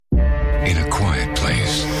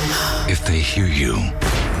They hear you.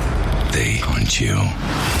 They hunt you.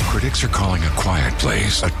 Critics are calling A Quiet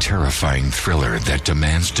Place a terrifying thriller that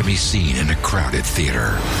demands to be seen in a crowded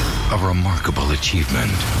theater. A remarkable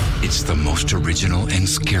achievement. It's the most original and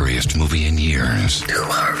scariest movie in years. Who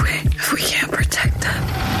are we if we can't protect them?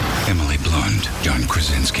 Emily Blunt, John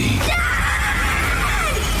Krasinski.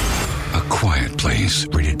 A Quiet Place,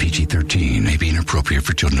 rated PG-13, may be inappropriate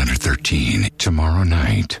for children under 13. Tomorrow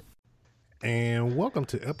night. And welcome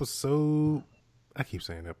to episode... I keep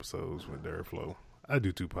saying episodes with Nerd Flow. I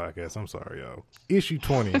do 2 podcasts. I'm sorry, y'all. Issue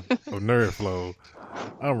 20 of Nerd Flow.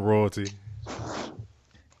 I'm Royalty.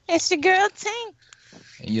 It's your girl, Tink.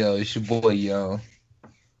 Yo, it's your boy, yo.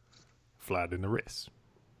 Fly in the rest.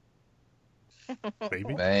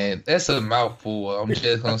 Baby. Man, that's a mouthful. I'm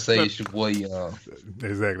just going to say it's your boy, yo.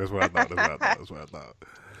 Exactly. That's what I thought.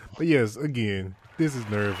 But yes, again, this is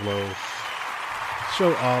Nerd Flow.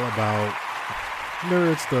 Show all about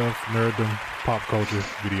nerd stuff, nerddom, pop culture,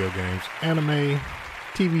 video games, anime,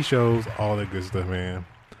 TV shows, all that good stuff, man.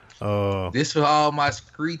 This for all my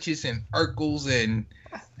Screeches and Urkels and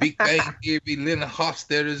Big Bang Theory, Leonard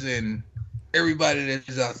Hofstadters, and everybody that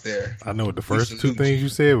is out there. I know what the first 2 things you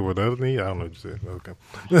said, but what the other thing, I don't know what you said. Okay.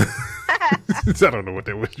 I don't know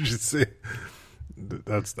what you just said.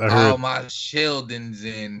 I heard all my Sheldons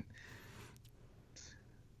and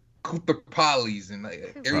Cooper Pollys and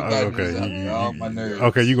like everybody was out there, all my nerds.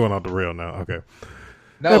 Okay, you going off the rail now. Okay.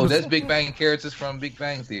 No, that's Big Bang characters from Big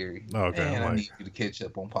Bang Theory. Okay. Man, I need you to catch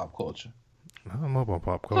up on pop culture. I don't know about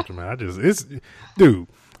pop culture, man. Dude,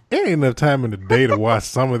 there ain't enough time in the day to watch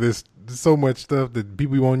some of this, so much stuff that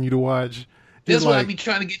people want you to watch. That's why I be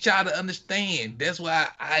trying to get y'all to understand. That's why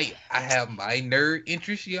I have my nerd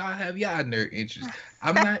interest. Y'all have y'all nerd interest.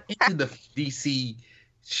 I'm not into the DC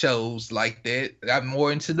shows like that. I'm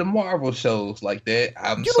more into the Marvel shows like that.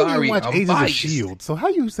 I'm you sorry. Don't even watch I'm Agents biased. of Shield. So how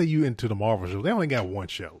you say you into the Marvel shows? They only got 1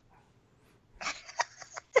 show.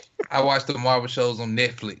 I watch the Marvel shows on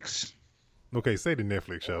Netflix. Okay, say the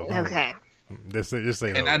Netflix show. Okay. Just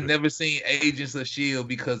say. And I've never seen Agents of Shield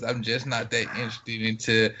because I'm just not that interested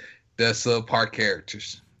into the subpar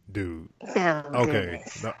characters. Dude. Oh, okay.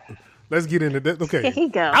 No, let's get into that. Okay. There you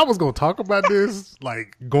go. I was gonna talk about this,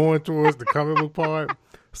 like going towards the comic book part.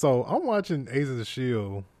 So I'm watching Agents of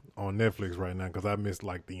Shield on Netflix right now because I missed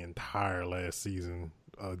like the entire last season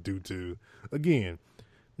due to, again,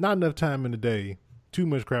 not enough time in the day, too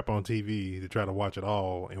much crap on TV to try to watch it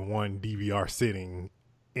all in one DVR sitting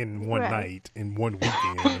in one night, in one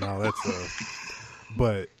weekend, and all that stuff.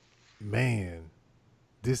 But man,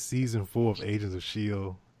 this season 4 of Agents of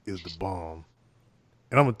Shield is the bomb,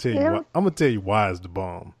 and I'm gonna tell you why it's the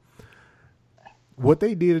bomb. What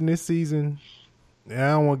they did in this season. I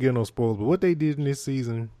don't want to get no spoilers, but what they did in this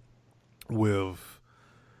season with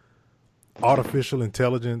artificial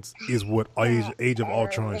intelligence is what Age of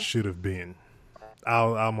Ultron should have been.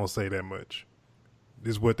 I'm going to say that much.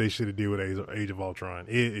 This is what they should have did with Age of Ultron.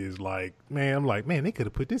 It is like, man, they could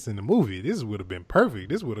have put this in the movie. This would have been perfect.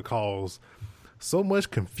 This would have caused so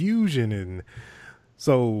much confusion. And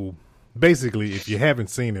so basically, if you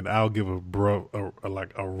haven't seen it, I'll give a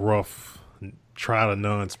rough, try to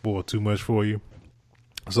not spoil too much for you.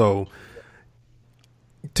 So,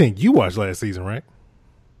 Tink, you watched last season, right?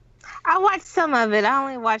 I watched some of it. I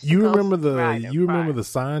only watched. You remember the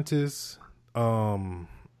scientist? I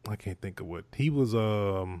can't think of what he was.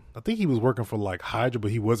 I think he was working for like Hydra,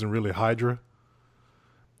 but he wasn't really Hydra.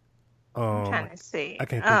 I'm trying to see. I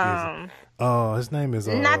can't think his name is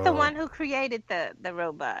not the one who created the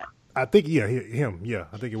robot. I think him. Yeah,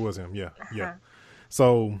 I think it was him. Yeah, yeah.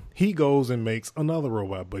 So he goes and makes another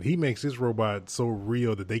robot, but he makes his robot so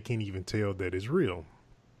real that they can't even tell that it's real.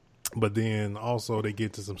 But then also they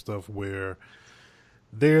get to some stuff where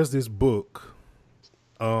there's this book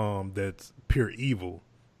that's pure evil,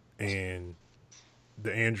 and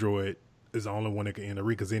the android is the only one that can end the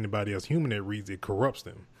read because anybody else human that reads it corrupts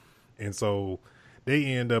them. And so they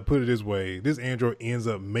end up, put it this way, this android ends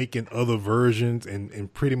up making other versions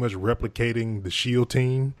and pretty much replicating the SHIELD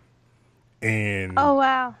team. And oh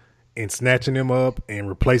wow! And snatching them up and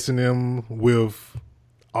replacing them with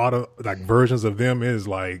versions of them is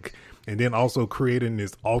like, and then also creating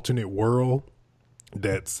this alternate world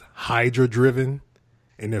that's Hydra driven,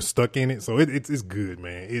 and they're stuck in it. So it's good,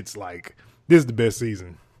 man. It's like, this is the best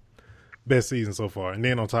season so far. And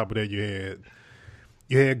then on top of that,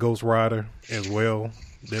 you had Ghost Rider as well.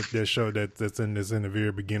 That show that's in the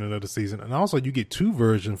very beginning of the season, and also you get 2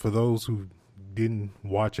 versions for those who didn't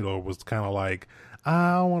watch it or was kind of like,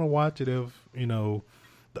 I don't want to watch it if,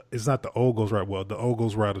 it's not the old Ghost Rider. Well, the old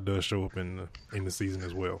Ghost Rider does show up in the season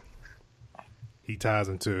as well. He ties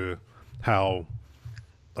into how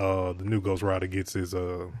the new Ghost Rider gets his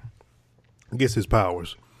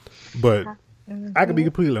powers. But I can be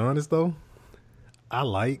completely honest though. I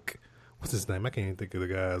like what's his name? I can't even think of the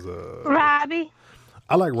guy's. Robbie.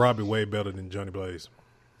 I like Robbie way better than Johnny Blaze.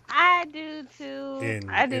 I do too.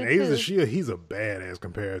 I do and too. Agents of Shield, he's a badass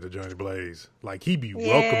compared to Johnny Blaze. Like he be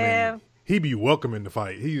Yeah. welcoming the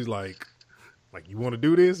fight. He's like you want to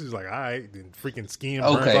do this? He's like, all right. Then freaking skin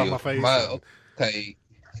burns off my face. Okay,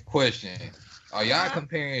 question. Are y'all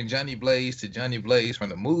comparing Johnny Blaze to Johnny Blaze from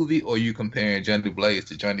the movie, or are you comparing Johnny Blaze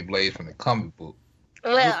to Johnny Blaze from the comic book?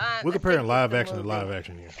 Well, We're comparing live action to live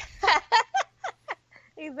action here.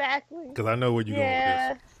 Exactly. Because I know where you're going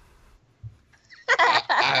with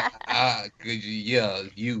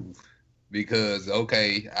this. You. Because,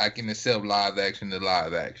 okay, I can accept live action to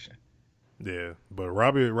live action. Yeah, but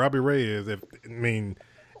Robbie Reyes,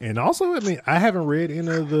 and also, I haven't read any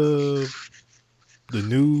of the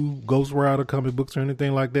new Ghost Rider comic books or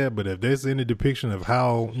anything like that, but if there's any depiction of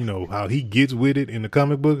how he gets with it in the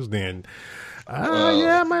comic books, then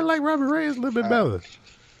I might like Robbie Reyes a little bit better.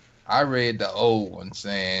 I read the old one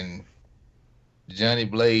saying Johnny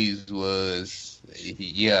Blaze was,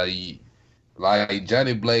 like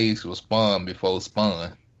Johnny Blaze was Spawn before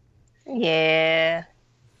Spawn. Yeah.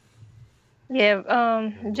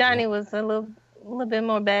 Yeah, Johnny was a little bit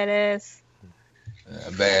more badass.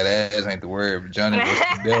 Badass ain't the word, but Johnny was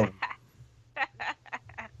the devil.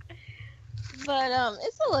 But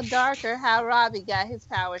it's a little darker how Robbie got his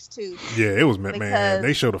powers too. Yeah, it was man.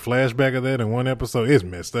 They showed a flashback of that in one episode. It's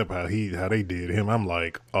messed up how they did him. I'm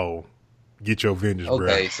like, oh, get your vengeance, bro.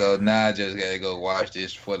 Okay, so now I just gotta go watch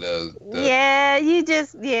this for the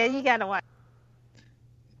you gotta watch.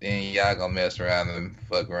 Then y'all gonna mess around and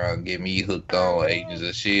fuck around and get me hooked on Agents of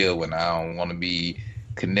S.H.I.E.L.D. when I don't want to be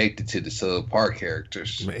connected to the subpar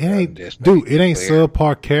characters. Man, it ain't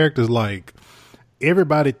subpar characters. Like,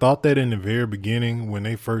 everybody thought that in the very beginning when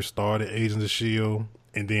they first started Agents of S.H.I.E.L.D.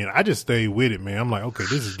 And then I just stayed with it, man. I'm like, okay,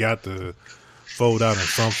 this has got to fold out in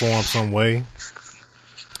some form, some way.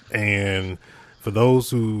 And for those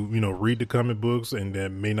who, read the comic books and that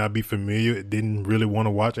may not be familiar, didn't really want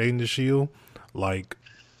to watch Agents of S.H.I.E.L.D., like,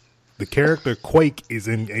 the character Quake is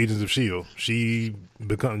in Agents of S.H.I.E.L.D. She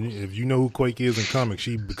becomes, if you know who Quake is in comics,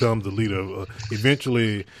 she becomes the leader.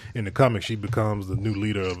 Eventually, in the comics, she becomes the new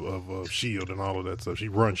leader of S.H.I.E.L.D. and all of that stuff. She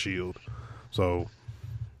runs S.H.I.E.L.D. So,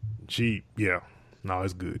 it's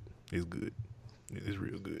good. It's good. It's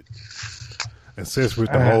real good. And since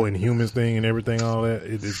with the whole Inhumans thing and everything, all that,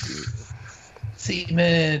 it is good. See,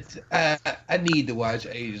 man, I need to watch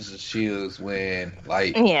Agents of S.H.I.E.L.D.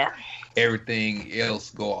 when, everything else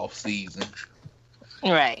go off season.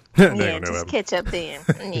 Right. Yeah, just catch up then.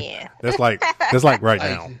 Yeah. That's like right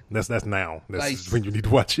now. That's now. That's when you need to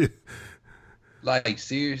watch it. Like,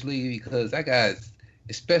 seriously, because I got,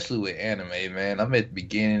 especially with anime, man, I'm at the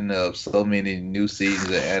beginning of so many new seasons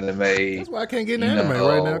of anime. That's why I can't get into anime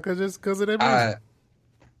right now, because of that.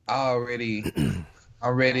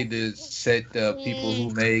 I'm ready to set the people who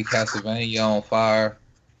made Castlevania on fire,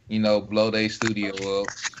 blow their studio up,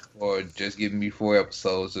 or just give me 4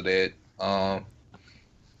 episodes of that. I'm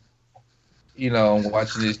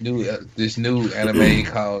watching this new anime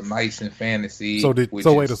called Knights and Fantasy. Wait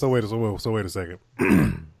a second.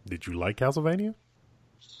 Did you like Castlevania?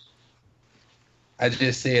 I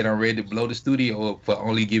just said I'm ready to blow the studio up for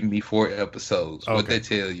only giving me 4 episodes. Okay. What that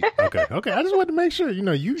tell you? Okay. I just wanted to make sure. You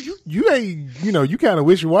ain't. You kind of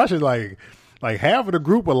wish you watch it like half of the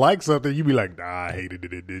group will like something. You be like, nah, I hated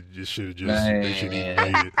it. They just should have they should even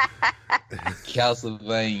made it.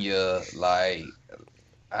 Castlevania,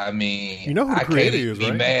 you know who the creator is,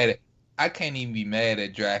 right? I can't even be mad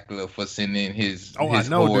at Dracula for sending his. Oh, his I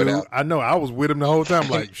know, dude. out. I know. I was with him the whole time.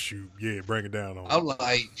 Like, shoot, yeah, bring it down on. I'm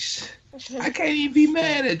like, I can't even be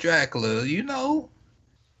mad at Dracula. Nah.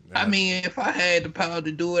 If I had the power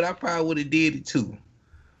to do it, I probably would have did it too.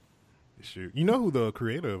 Shoot, you know who the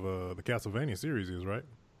creator of the Castlevania series is, right?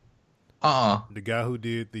 The guy who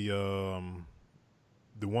did the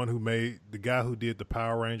guy who did the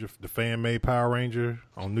Power Ranger, the fan made Power Ranger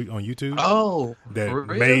on YouTube. Oh, that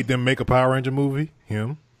made them make a Power Ranger movie.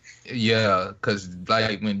 Him. Yeah, because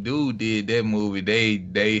when dude did that movie,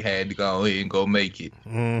 they had to go ahead and go make it.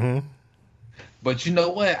 Mm-hmm. But you know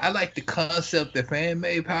what? I like the concept, the fan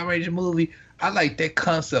made Power Ranger movie. I like that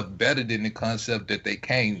concept better than the concept that they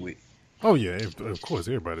came with. Oh yeah, of course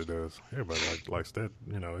everybody does. Everybody likes that.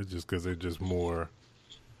 It's just because they're just more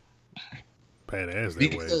badass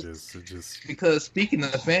that way. Because speaking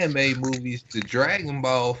of fan made movies, the Dragon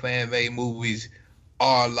Ball fan made movies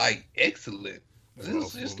are excellent.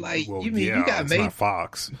 It's just you got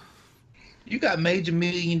Fox. You got major $1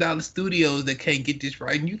 million studios that can't get this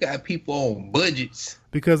right, and you got people on budgets.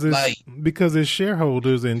 Because it's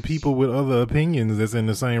shareholders and people with other opinions that's in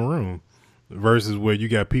the same room. Versus where you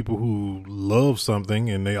got people who love something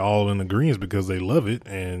and they all in agreement because they love it,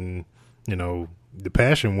 and the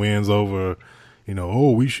passion wins over,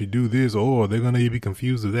 oh, we should do this, or they're gonna be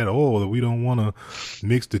confused with that, or we don't want to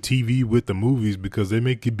mix the TV with the movies because they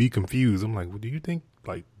make you be confused. I'm like, well, do you think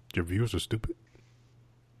like your viewers are stupid?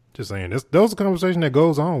 Just saying, that's a conversation that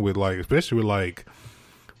goes on with especially with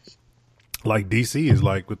like DC is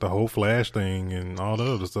with the whole Flash thing and all the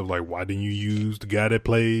other stuff. Like, why didn't you use the guy that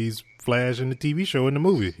plays Flash in the TV show in the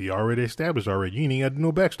movie? He already established already. You ain't even got to do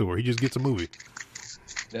no backstory. He just gets a movie.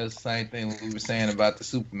 That's the same thing we were saying about the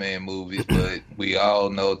Superman movies, but we all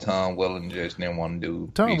know Tom Welling just didn't want to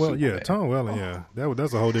do Tom Welling. Yeah, Tom Welling. Yeah,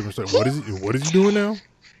 that's a whole different story. What is he doing now?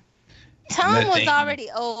 Tom was already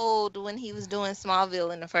old when he was doing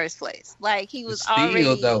Smallville in the first place. Like, he was already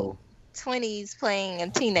 20s playing a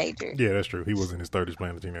teenager. Yeah, that's true. He was in his 30s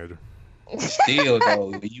playing a teenager. Still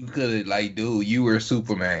though, you could dude, you were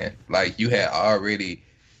Superman. Like, you had already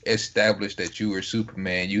established that you were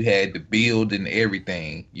Superman. You had the build and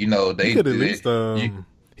everything. They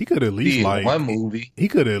he could at least one movie. He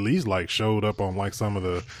could at least showed up on some of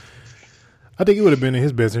the. I think it would have been in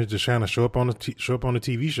his best interest to kind of show up on the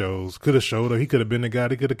TV shows. Could have showed up. He could have been the guy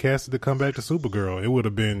that could have casted to come back to Supergirl. It would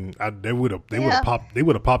have been. They would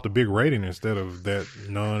have popped a big rating instead of that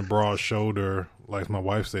non-broad shoulder. Like my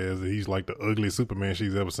wife says, that he's like the ugliest Superman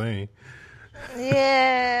she's ever seen.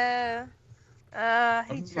 Yeah.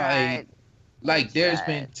 He tried.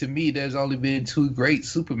 There's only been 2 great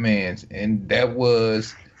Supermans, and that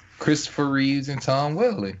was Christopher Reeves and Tom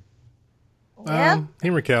Welling. Yeah.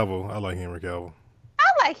 Henry Cavill. I like Henry Cavill.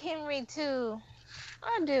 I like Henry too.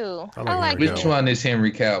 I do. I like Which one is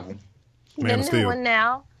Henry Cavill? Man of the new one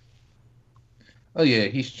now. Oh yeah,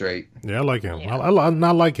 he's straight. Yeah, I like him. Yeah. I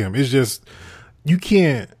like him. It's just you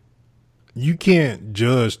can't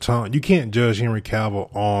judge Tom. You can't judge Henry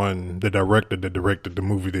Cavill on the director that directed the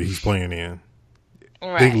movie that he's playing in.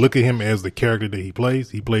 Right. They look at him as the character that he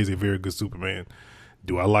plays. He plays a very good Superman.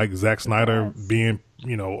 Do I like Zack Snyder being,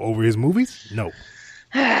 over his movies? No.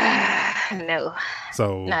 No.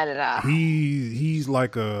 So not at all. He's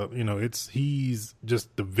like he's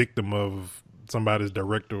just the victim of somebody's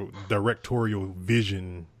directorial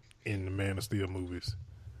vision in the Man of Steel movies.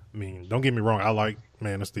 I mean, don't get me wrong. I like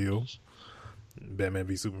Man of Steel. Batman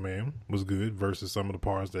v Superman was good versus some of the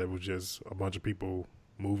parts that was just a bunch of people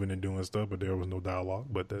moving and doing stuff, but there was no dialogue.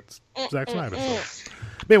 But that's Zack Snyder. So.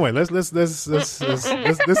 But anyway, let's get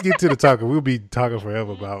to the talking. We'll be talking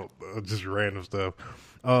forever about just random stuff.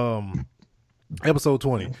 Episode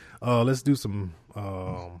 20. Let's do some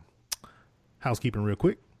housekeeping real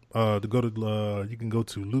quick. You can go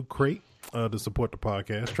to Loot Crate to support the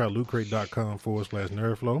podcast. Try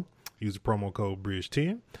lootcrate.com/nerdflow. Use the promo code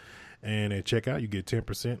Bridge10. And at checkout, you get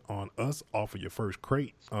 10% on us off of your first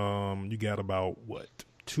crate. You got about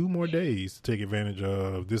 2 more days to take advantage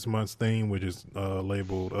of this month's theme, which is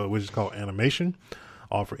which is called Animation.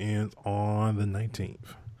 Offer ends on the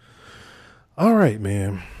 19th. All right,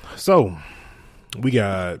 man. So we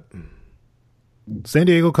got San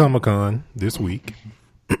Diego Comic-Con this week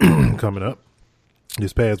coming up.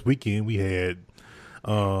 This past weekend we had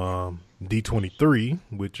D23,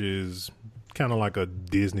 which is kind of like a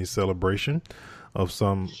Disney celebration of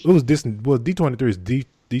some. It was Disney. Well, D23 is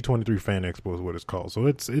D23 Fan Expo is what it's called. So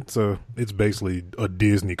it's basically a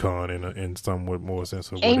Disney con in somewhat more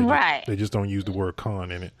sense of what they just don't use the word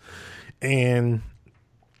con in it. And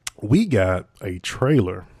we got a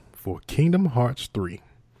trailer for Kingdom Hearts 3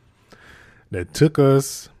 that took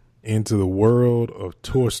us into the world of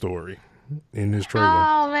Toy Story in this trailer.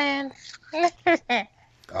 Oh man!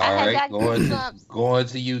 All right, going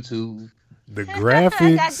to YouTube. The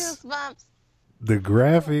graphics, I got goosebumps. The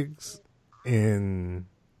graphics in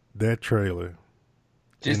that trailer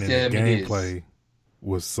just and tell the me gameplay this.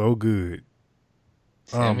 Was so good.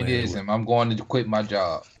 Tell me this, and I'm going to quit my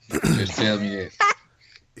job. Just tell me that.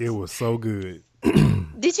 It was so good.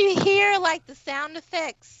 Did you hear the sound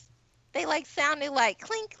effects? They sounded like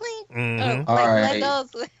clink clink. Mm-hmm. All right.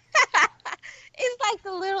 Legos. It's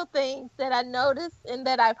the little things that I noticed and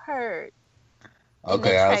that I've heard.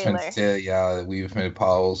 Okay, I was going to tell y'all that we were going to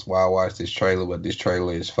pause while I watch this trailer, but this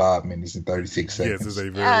trailer is 5 minutes and 36 seconds. Yes, it's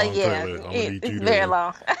a very long trailer. It's very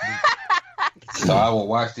long. So I will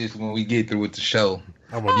watch this when we get through with the show.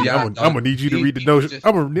 I'm gonna need you to read the notes.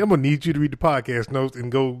 I'm gonna need you to read the podcast notes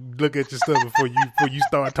and go look at your stuff before you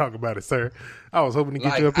start talking about it, sir. I was hoping to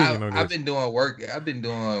get your opinion on this. I've been doing work. I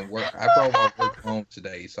brought my work home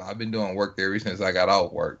today, so I've been doing work ever since I got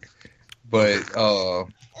off work. But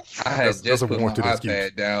I had just put my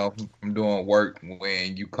iPad down from doing work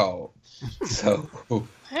when you called. So,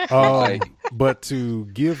 but to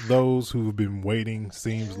give those who've been waiting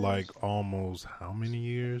seems like almost how many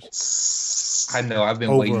years? I know I've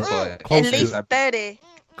been waiting for it. At least 30.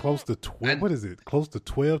 Close to 12. What is it? Close to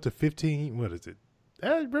 12 to 15. What is it?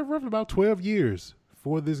 Roughly about 12 years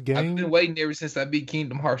for this game. I've been waiting ever since I beat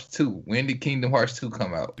Kingdom Hearts 2. When did Kingdom Hearts 2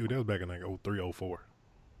 come out? Dude, that was back in like 03, 04.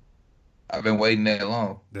 I've been waiting that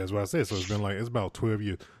long. That's what I said. So it's about 12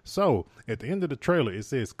 years. So at the end of the trailer, it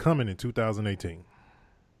says coming in 2018.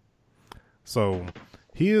 So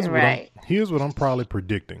here's what I'm probably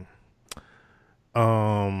predicting.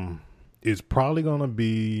 It's probably gonna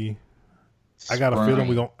be. I got a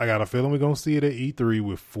feeling we're gonna see it at E3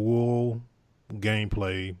 with full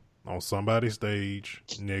gameplay on somebody's stage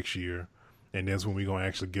next year, and that's when we're gonna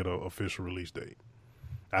actually get an official release date.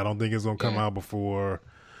 I don't think it's gonna come out before.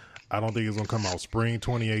 I don't think it's gonna come out spring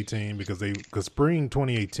 2018 because spring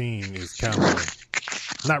 2018 is kind of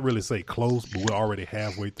not really say close, but we're already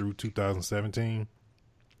halfway through 2017.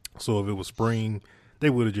 So if it was spring, they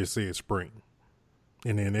would have just said spring,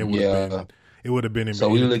 and then it would have been. So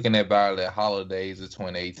we're looking at about the holidays of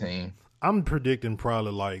 2018. I'm predicting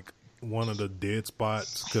probably like one of the dead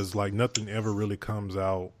spots because like nothing ever really comes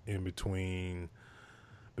out in between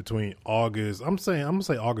August. I'm gonna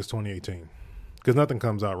say August 2018. Because nothing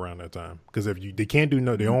comes out around that time. Because they can't do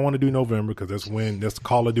they don't want to do November because that's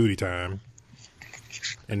Call of Duty time,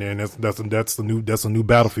 and then that's a new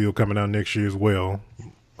Battlefield coming out next year as well.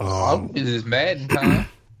 It's Madden time,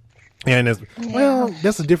 and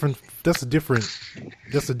that's a different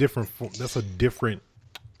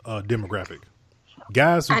demographic.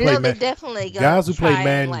 Guys who play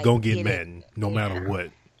Madden gonna get Madden no matter what,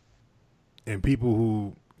 and people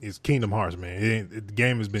who it's Kingdom Hearts, man. The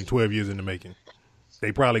game has been 12 years in the making.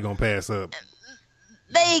 They probably gonna pass up.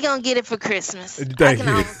 They ain't gonna get it for Christmas. I can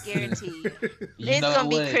almost guarantee you. It's gonna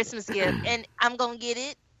be Christmas gift, and I'm gonna get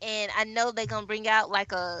it. And I know they're gonna bring out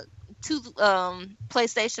like a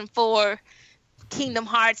PlayStation 4 Kingdom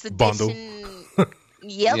Hearts edition.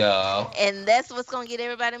 Yep. Yeah. And that's what's gonna get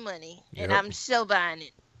everybody money, and I'm sure buying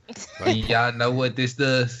it. Y'all know what this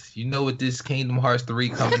does? You know what this Kingdom Hearts 3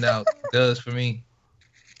 coming out does for me?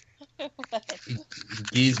 It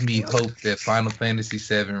gives me hope that Final Fantasy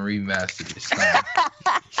VII Remastered is coming.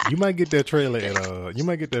 You might get that trailer at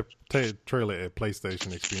trailer at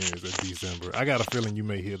PlayStation Experience in December. I got a feeling you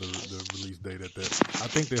may hear the release date at that. I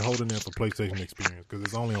think they're holding it for PlayStation Experience because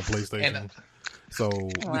it's only on PlayStation. So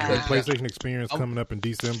with the PlayStation Experience coming up in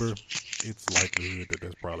December, it's likely that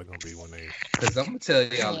that's probably going to be when they. Because I'm gonna tell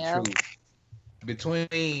y'all the truth. Between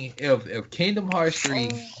if Kingdom Hearts 3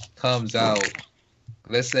 comes out,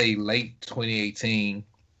 let's say late 2018,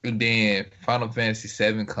 and then Final Fantasy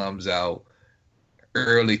VII comes out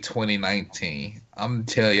early 2019. I'm gonna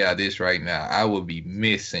tell y'all this right now. I will be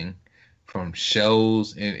missing from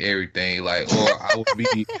shows and everything. Or I would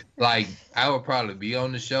be I would probably be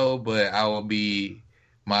on the show, but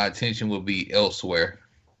my attention will be elsewhere.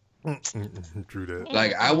 True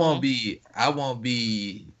that. I won't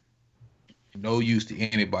be no use to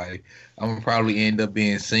anybody. I'm gonna probably end up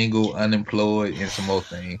being single, unemployed, and some more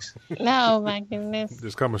things. No, my goodness.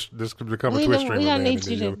 Just become a Twitch streamer, man, and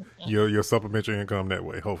then you'll supplement your income that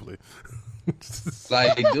way, hopefully.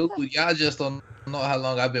 Dude, y'all just don't know how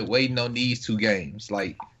long I've been waiting on these two games.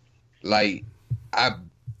 I've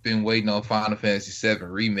been waiting on Final Fantasy VII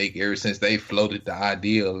Remake ever since they floated the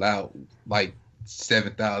idea out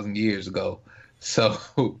 7,000 years ago. So,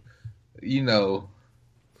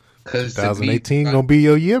 2018 gonna be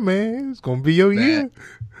your year, man. It's gonna be your year.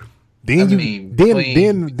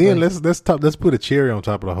 Then let's put a cherry on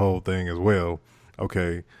top of the whole thing as well.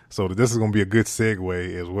 Okay, so this is gonna be a good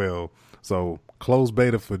segue as well. So closed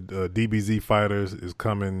beta for DBZ Fighters is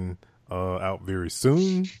coming out very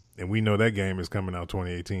soon, and we know that game is coming out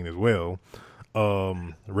 2018 as well.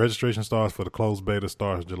 Registration starts for the closed beta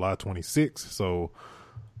starts July 26th. So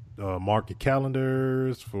mark your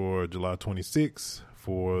calendars for July 26th.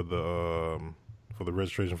 For the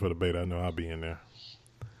registration for the beta. I know I'll be in there.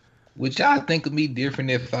 Would y'all think of me different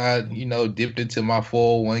if I, dipped into my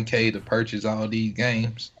 401k to purchase all these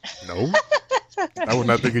games? No, I would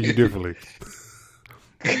not think of you differently.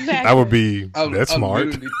 I would be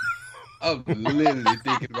smart. I'm literally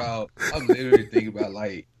thinking about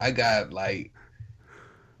I got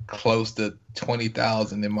close to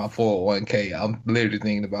 20,000 in my 401k. I'm literally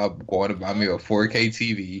thinking about going to buy me a 4K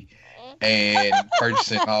TV and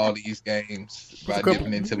purchasing all these games by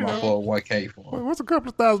dipping into my 401k for them. What's a couple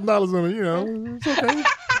of $1,000 on it? It's okay.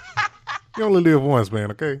 You only live once,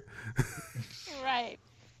 man, okay? Right.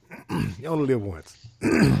 You only live once.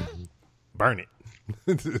 Burn it.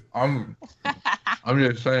 I'm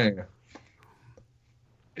just saying.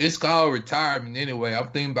 It's called retirement anyway. I'm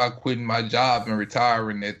thinking about quitting my job and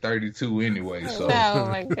retiring at 32 anyway. So. Oh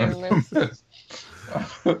my goodness.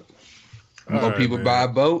 More people buy a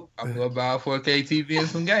boat. I'm gonna buy a 4K TV and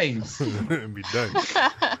some games. And be done.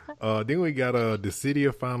 Then we got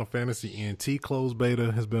Dissidia Final Fantasy NT closed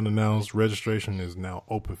beta has been announced. Registration is now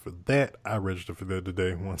open for that. I registered for that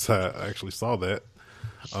today once I actually saw that.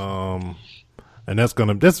 And for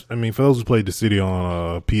those who played Dissidia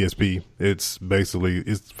on PSP, it's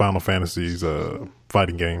Final Fantasy's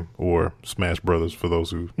fighting game, or Smash Brothers for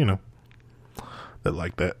those who that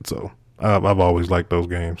like that. So I've always liked those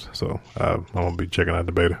games, so I'm gonna be checking out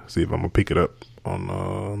the beta, see if I'm gonna pick it up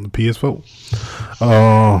on the PS4.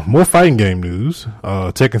 More fighting game news.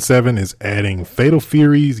 Tekken 7 is adding Fatal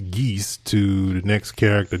Fury's Geese to the next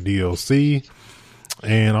character DLC,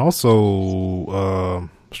 and also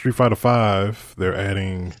Street Fighter 5.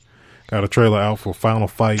 They're got a trailer out for Final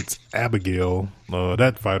Fight's Abigail.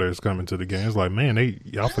 That fighter is coming to the game. It's like, man,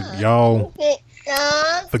 y'all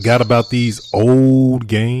forgot about these old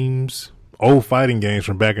games, old fighting games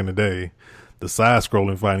from back in the day, the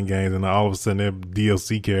side-scrolling fighting games, and all of a sudden they're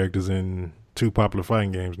DLC characters in two popular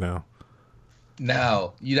fighting games now.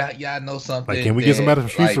 Now, y'all know something. Like, can we get somebody from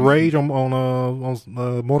Streets of Rage on Mortal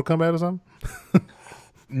Kombat or something?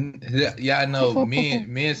 Yeah, I know. Me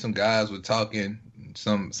and some guys were talking.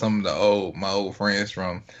 Some of my old friends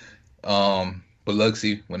from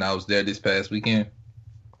Biloxi when I was there this past weekend.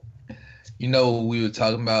 We were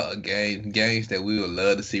talking about games that we would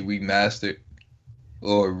love to see remastered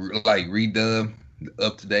or like redone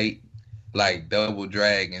up to date, like Double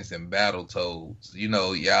Dragons and Battletoads.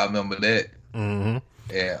 Y'all remember that? Mm-hmm.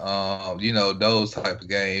 And those type of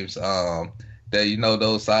games.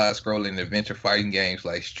 Those side-scrolling adventure fighting games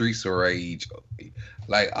like Streets of Rage,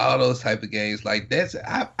 like all those type of games. Like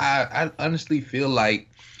I honestly feel like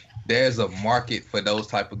there's a market for those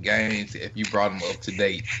type of games if you brought them up to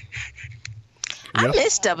date. I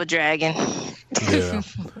miss Double Dragon. Yeah.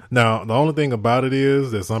 Now, the only thing about it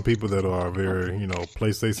is that some people that are very,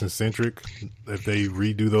 PlayStation centric, if they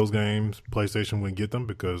redo those games, PlayStation wouldn't get them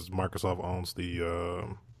because Microsoft owns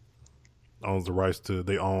the rights to.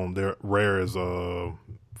 They own their Rare is for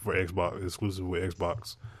Xbox, exclusive with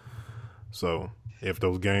Xbox. So if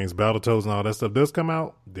those games, Battletoads and all that stuff does come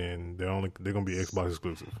out, then they're gonna be Xbox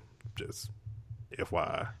exclusive. Just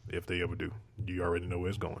FYI, if they ever do, you already know where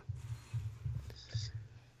it's going.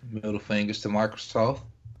 Middle fingers to Microsoft.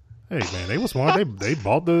 Hey man, they were smart. They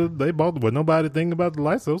bought but nobody thinking about the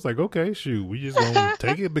license. So it's like, okay, shoot, we just gonna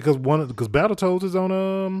take it because Battletoads is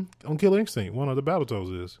on Killer Instinct. One of the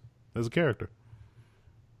Battletoads is as a character.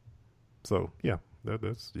 So yeah,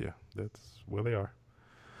 that's where they are.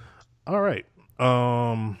 All right.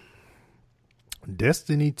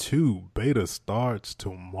 Destiny 2 beta starts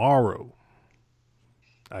tomorrow.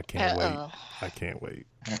 I can't wait.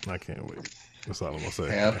 That's all I'm gonna say.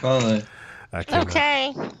 Have fun.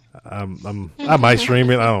 Okay. I might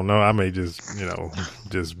stream it. I don't know. I may just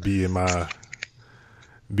just be in my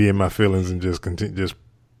feelings and just continue just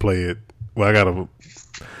play it. Well, I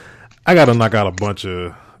gotta knock out a bunch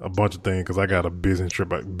of things because I got a business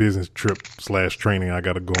trip / training I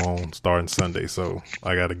gotta go on starting Sunday. So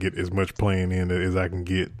I gotta get as much playing in as I can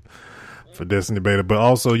get for Destiny beta. But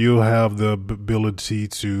also you'll have the ability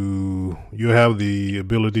to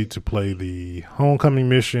play the Homecoming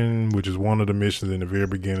mission, which is one of the missions in the very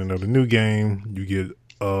beginning of the new game. You get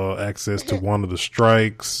access to one of the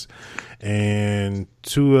strikes and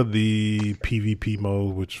 2 of the PvP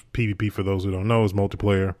modes, which PvP, for those who don't know, is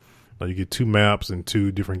multiplayer. You get 2 maps and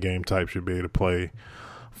 2 different game types you'll be able to play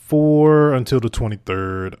until the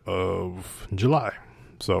 23rd of July.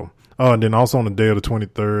 So, and then also on the day of the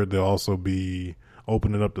 23rd, they'll also be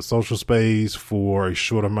opening up the social space for a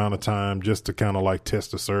short amount of time just to kind of like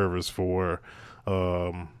test the servers for,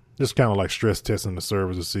 just kind of like stress testing the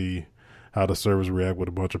servers to see how the servers react with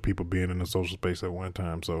a bunch of people being in the social space at one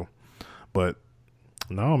time. So, but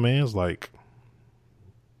no, man, it's like,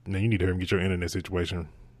 man, you need to hurry and get your internet situation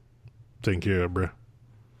taken care of, bro.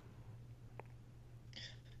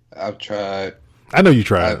 I've tried. I know you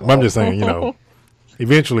tried. But I'm just saying,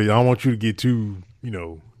 eventually, I don't want you to get too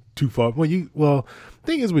far. Well,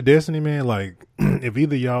 thing is with Destiny, man, like if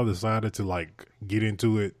either y'all decided to like get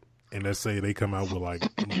into it, and let's say they come out with like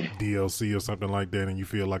DLC or something like that, and you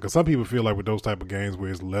feel like, 'cause some people feel like with those type of games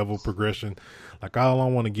where it's level progression, like I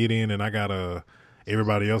want to get in and I gotta.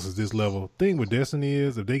 Everybody else is this level. Thing with Destiny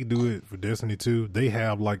is if they do it for Destiny 2, they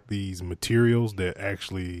have like these materials that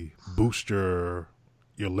actually boost your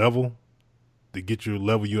level to get you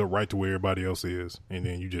level you up right to where everybody else is, and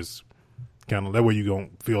then you just kind of that way you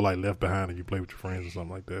don't feel like left behind if you play with your friends or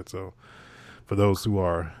something like that. So for those who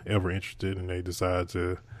are ever interested and they decide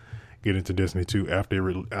to get into Destiny 2 after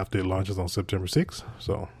it launches on September 6th.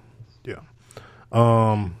 So yeah.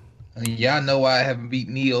 Y'all know why I haven't beat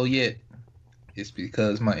Neo yet? It's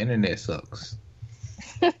because my internet sucks.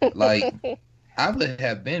 Like, I would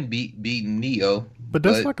have been beating Neo. But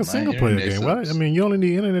that's like a single player game, right? I mean, you only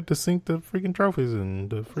need internet to sync the freaking trophies and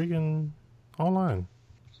the freaking online.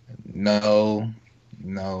 No.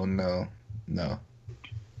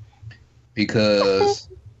 Because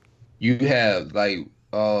you have like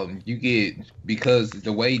you get, because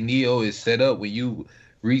the way Neo is set up, when you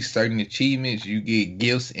reach certain achievements, you get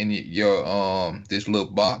gifts in your this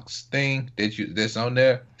little box thing that's on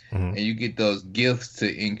there, and you get those gifts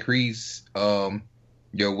to increase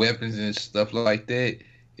your weapons and stuff like that.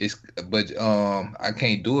 But I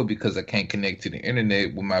can't do it because I can't connect to the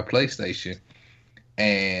internet with my PlayStation,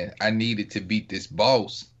 and I needed to beat this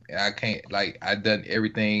boss. And I can't, like, I done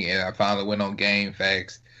everything, and I finally went on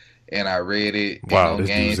GameFAQs and I read it. Wow, this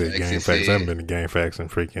dude said GameFAQs. I haven't been to GameFAQs in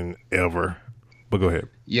freaking ever. But go ahead.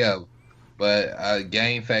 Yeah, but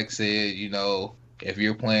GameFAQs said, you know, if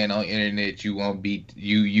you're playing on internet, you won't be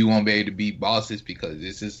able to beat bosses, because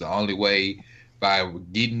this is the only way, by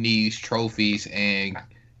getting these trophies and,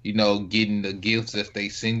 you know, getting the gifts that they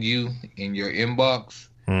send you in your inbox.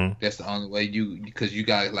 That's the only way because you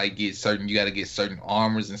gotta get certain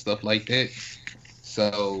armors and stuff like that.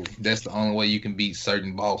 So that's the only way you can beat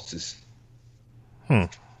certain bosses. I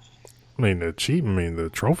mean, the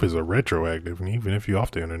trophies are retroactive, and even if you're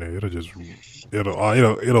off the internet,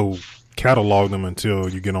 it'll catalog them until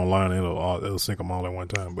you get online. It'll sync them all at one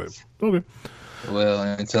time. But okay. Well,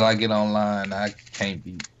 until I get online, I can't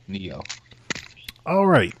beat Neo. All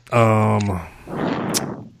right.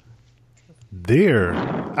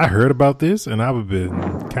 I heard about this, and I've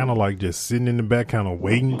been kind of like just sitting in the back, kind of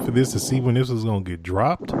waiting for this to see when this was going to get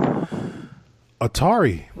dropped.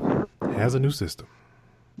 Atari has a new system.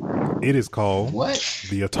 It is called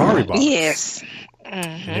the Atari Box. Yes.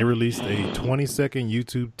 And they released a 20-second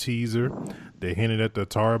YouTube teaser. They hinted at the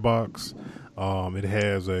Atari Box. It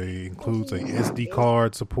includes a SD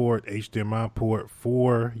card support, HDMI port,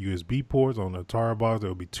 4 USB ports on the Atari Box. There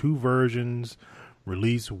will be 2 versions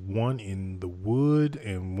released, one in the wood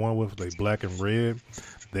and one with a black and red.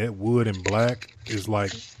 That wood and black is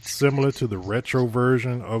like similar to the retro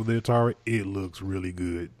version of the Atari. It looks really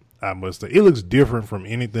good, I must say. It looks different from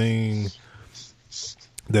anything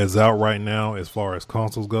that's out right now as far as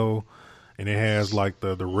consoles go. And it has like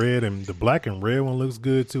the red, and the black and red one looks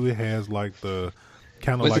good too. It has like the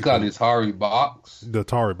kind of what's like it called, the Atari Box? The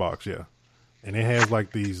Atari Box, yeah. And it has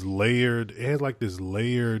like this layered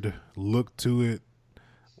look to it,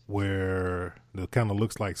 where it kind of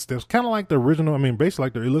looks like steps, kind of like the original. I mean, basically,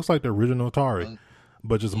 it looks like the original Atari,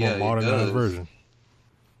 but just a more modernized version.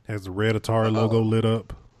 Has the red Atari logo lit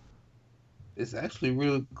up. It's actually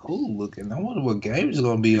really cool looking. I wonder what games is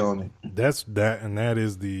going to be on it. That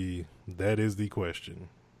is the question.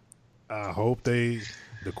 I hope the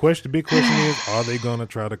big question is, are they going to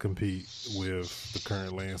try to compete with the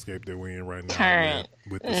current landscape that we're in right now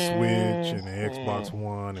with the Switch and the Xbox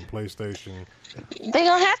One and PlayStation? They're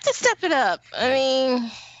going to have to step it up. I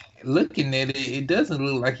mean, looking at it, it doesn't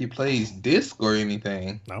look like he plays disc or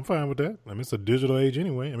anything. I'm fine with that. I mean, it's a digital age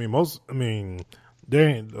anyway. I mean,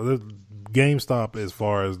 GameStop, as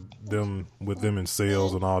far as them in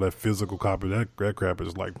sales and all that physical copy, that crap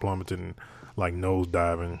is like plummeting, like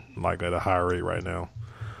nosediving, like at a high rate right now.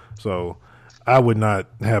 So I would not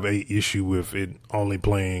have a issue with it only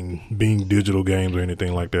being digital games or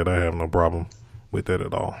anything like that. I have no problem with that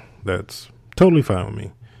at all. That's totally fine with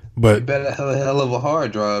me. But you better have a hell of a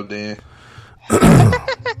hard drive then.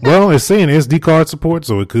 Well, it's saying SD card support,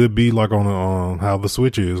 so it could be like on how the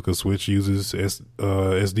Switch is, because Switch uses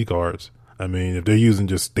SD cards. I mean, if they're using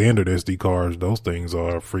just standard SD cards, those things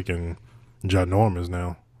are freaking ginormous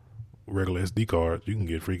now. Regular SD cards, you can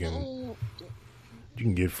get freaking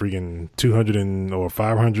 200 or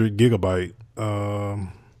 500 gigabyte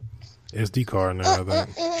SD card now.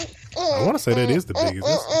 I want to say that is the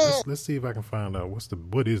biggest. Let's see if I can find out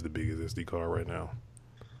what is the biggest SD card right now.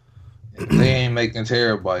 If they ain't making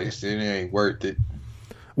terabytes, then it ain't worth it.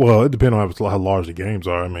 Well, it depends on how large the games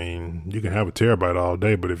are. I mean, you can have a terabyte all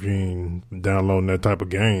day, but if you ain't downloading that type of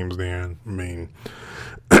games, then, I mean,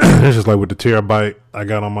 it's just like with the terabyte I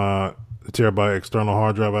got on my terabyte external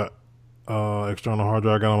hard drive I got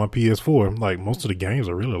on my PS4. Like, most of the games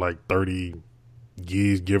are really like 30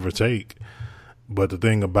 gigs, give or take. But the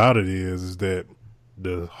thing about it is that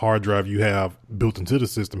the hard drive you have built into the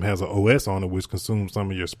system has an OS on it, which consumes some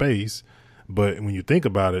of your space. But when you think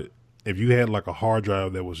about it, if you had like a hard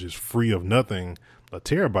drive that was just free of nothing, a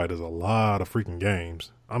terabyte is a lot of freaking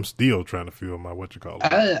games. I'm still trying to feel my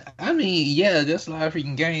I mean, yeah, that's a lot of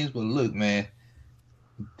freaking games. But look, man,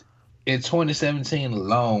 in 2017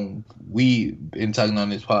 alone, we've been talking on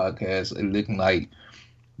this podcast, it looking like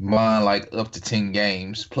mine like up to 10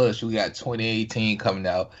 games. Plus, we got 2018 coming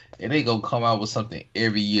out, and they gonna come out with something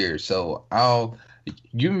every year. So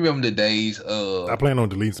you remember the days of... I plan on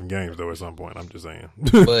deleting some games, though, at some point. I'm just saying.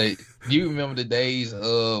 But you remember the days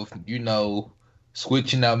of,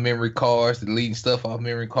 switching out memory cards, deleting stuff off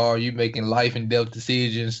memory card, you making life and death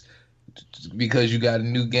decisions because you got a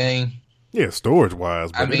new game? Yeah,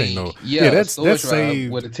 storage-wise, but it ain't no... Yeah, that's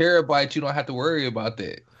saved. With a terabyte, you don't have to worry about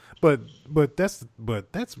that. But that's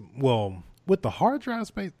well, with the hard drive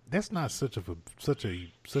space, that's not such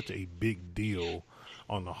a big deal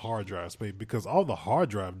on the hard drive space, because all the hard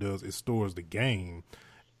drive does is stores the game.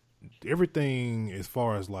 Everything as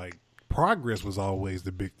far as like progress was always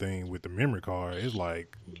the big thing with the memory card. It's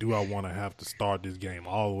like, do I want to have to start this game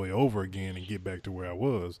all the way over again and get back to where I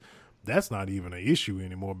was? That's not even an issue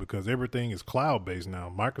anymore because everything is cloud based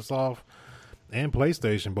now. Microsoft and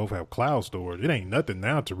PlayStation both have cloud storage. It ain't nothing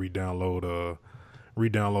now to re-download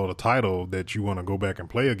a title that you want to go back and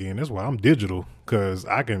play again. That's why I'm digital, because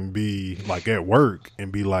I can be like at work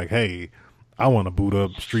and be like, hey, I want to boot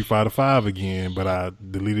up Street Fighter 5 again, but I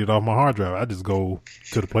deleted it off my hard drive. I just go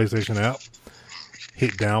to the PlayStation app,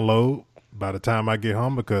 hit download by the time I get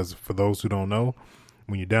home, because for those who don't know,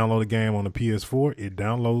 when you download a game on the PS4, it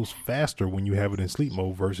downloads faster when you have it in sleep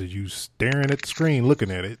mode versus you staring at the screen,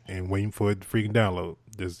 looking at it, and waiting for it to freaking download,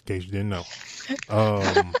 just in case you didn't know.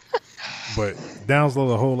 But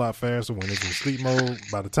downloads a whole lot faster when it's in sleep mode.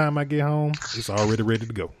 By the time I get home, it's already ready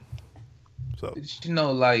to go. So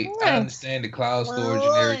I understand the cloud storage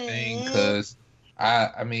and everything, because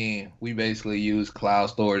I mean, we basically use cloud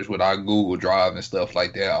storage with our Google Drive and stuff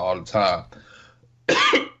like that all the time.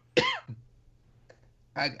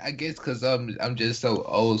 I guess because I'm just so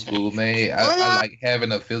old school, man. I like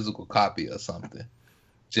having a physical copy of something,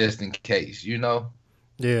 just in case,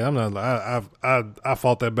 Yeah, I'm not. I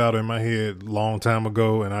fought that battle in my head a long time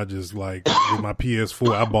ago, and I just like with my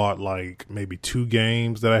PS4, I bought like maybe 2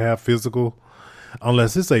 games that I have physical,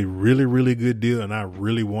 unless it's a really really good deal and I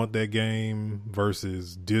really want that game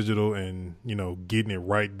versus digital, and getting it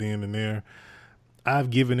right then and there.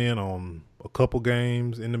 I've given in on a couple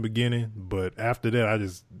games in the beginning, but after that,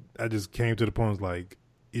 I just came to the point like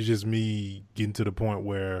it's just me getting to the point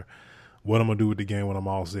where what I'm gonna do with the game when I'm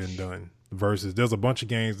all said and done. Versus there's a bunch of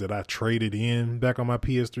games that I traded in back on my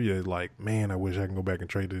PS3 that's like, man, I wish I can go back and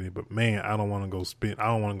trade it in, but man, I don't want to go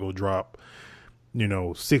drop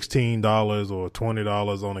 $16 or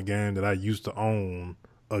 $20 on a game that I used to own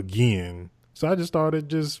again. So I just started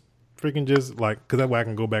because that way I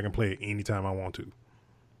can go back and play it anytime I want to.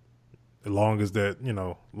 As long as that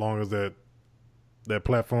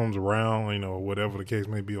platform's around, whatever the case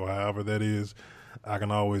may be, or however that is, I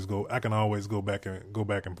can always go back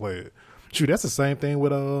and play it. Shoot, that's the same thing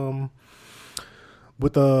with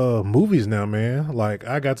movies now, man. Like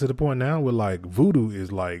I got to the point now where like Vudu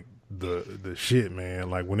is like the shit, man.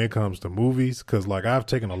 Like when it comes to movies, because like I've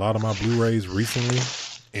taken a lot of my Blu-rays recently,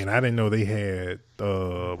 and I didn't know they had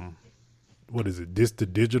Disc to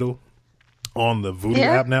Digital on the Vudu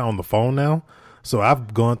app now, on the phone now. So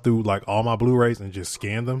I've gone through like all my Blu-rays and just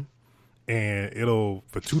scanned them, and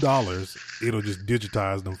for $2 it'll just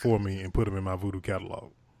digitize them for me and put them in my Vudu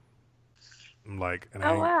catalog. I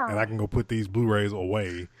can go put these Blu-rays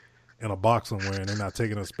away in a box somewhere, and they're not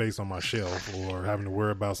taking up space on my shelf or having to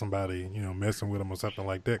worry about somebody messing with them or something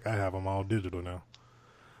like that. I have them all digital now,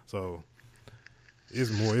 so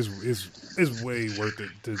it's way worth it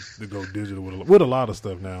to go digital with a lot of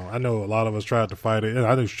stuff now. I know a lot of us tried to fight it, and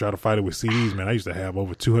I used to try to fight it with CDs, man. I used to have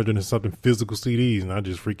over 200 and something physical CDs, and I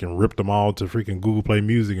just freaking ripped them all to freaking Google Play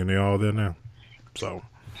Music, and they're all there now. So,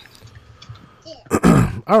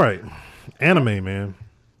 all right, anime, man.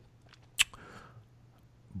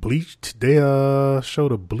 Bleach. They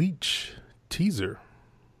showed a Bleach teaser.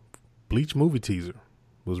 Bleach movie teaser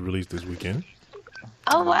was released this weekend.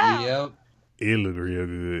 Oh wow! Yep. It looked real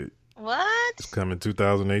good. What? It's coming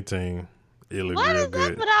 2018. It looked what real is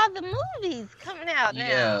good. Up with all the movies coming out now?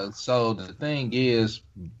 Yeah, so the thing is,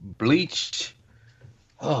 Bleach.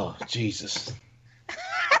 Oh, Jesus.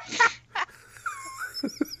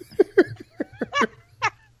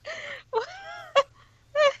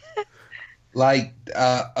 Like,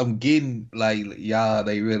 I'm getting, like, y'all,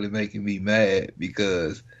 they really making me mad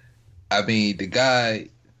because, I mean, the guy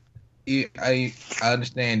I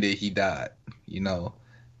understand that he died,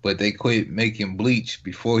 but they quit making Bleach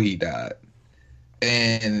before he died.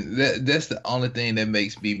 And that's the only thing that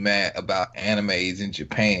makes me mad about animes in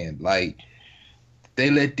Japan. Like, they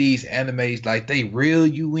let these animes, like, they reel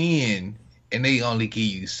you in, and they only give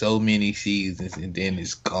you so many seasons, and then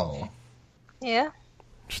it's gone. Yeah.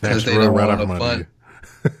 Because they don't want to fun.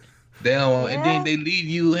 They don't, and then they leave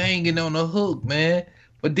you hanging on the hook, man.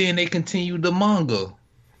 But then they continue the manga.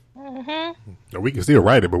 Mm-hmm. We can still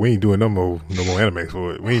write it, but we ain't doing no more animes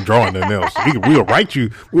for it. We ain't drawing nothing else. We'll write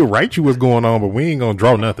you what's going on, but we ain't gonna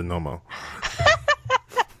draw nothing no more.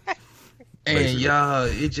 And y'all,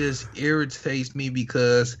 it just irritates me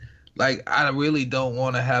because, like, I really don't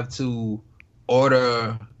want to have to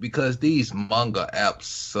order, because these manga apps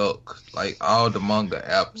suck. Like, all the manga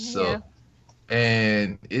apps suck.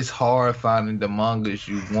 And it's hard finding the mangas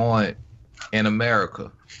you want in America.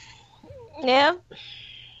 Yeah.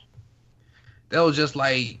 That was just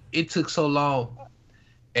like, it took so long.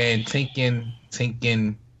 And Tinkin,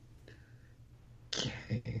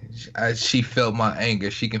 she felt my anger.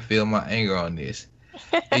 She can feel my anger on this.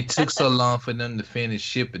 It took so long for them to finish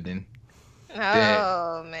shipping.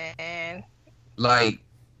 Oh, man. Like,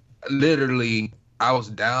 literally, I was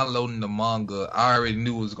downloading the manga. I already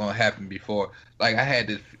knew what was going to happen before. Like, I had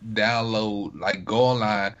to download, like, go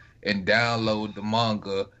online and download the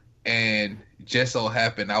manga. And just so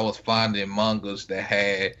happened I was finding mangas that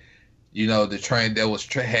had, the train that was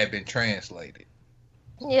had been translated.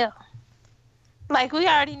 Yeah. Like, we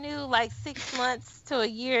already knew, like, 6 months to a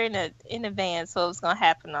year in advance what was going to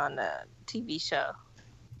happen on the TV show.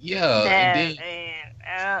 Yeah.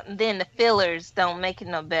 And then the fillers don't make it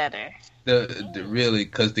no better. Really,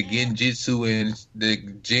 because the Genjutsu and the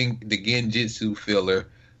Genjutsu filler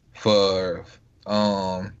for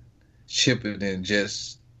Shippuden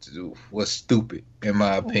just was stupid, in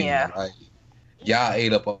my opinion. Yeah. Like, y'all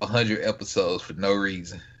ate up 100 episodes for no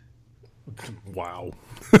reason. Wow.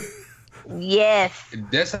 Yes.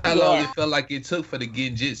 That's how long it felt like it took for the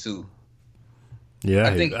Genjutsu. Yeah,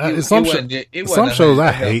 I think some shows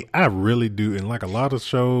I hate. I really do, and like a lot of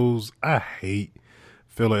shows, I hate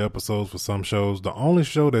filler episodes for some shows. The only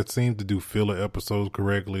show that seems to do filler episodes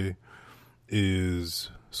correctly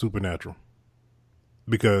is Supernatural,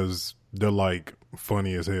 because they're like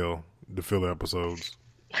funny as hell. The filler episodes,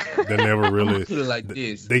 they never really. Put it like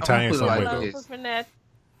this. They tie in somewhere.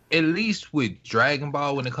 At least with Dragon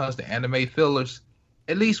Ball, when it comes to anime fillers,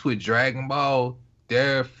 at least with Dragon Ball,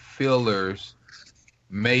 their fillers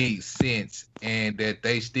made sense and that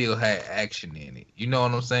they still had action in it. You know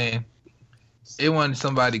what I'm saying? It wasn't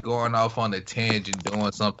somebody going off on a tangent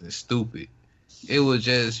doing something stupid. It was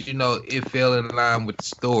just, it fell in line with the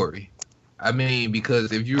story. I mean,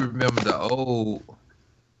 because if you remember the old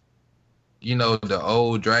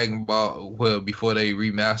Dragon Ball, well, before they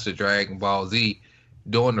remastered Dragon Ball Z,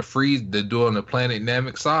 during the Planet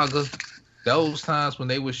Namek saga, those times when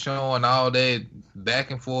they were showing all that back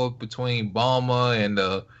and forth between Bulma and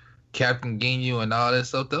Captain Ginyu and all that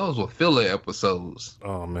stuff, those were filler episodes.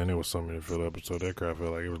 Oh man, there was so many filler episodes. That crap felt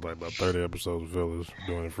like it was like about 30 episodes of fillers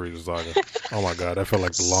during the Frieza saga. Oh my god, that felt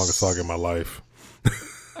like the longest saga in my life.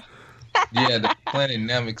 Yeah, the Planet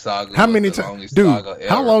Namek saga. How many times, dude?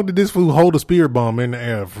 How long did this fool hold a spirit bomb in the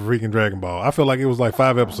air for freaking Dragon Ball? I feel like it was like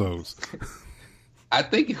 5 episodes. I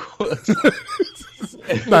think it was.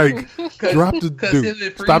 Like, drop the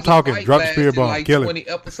dude. Stop talking. Drop the spirit bomb. Like Kill 20 it.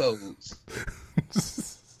 episodes.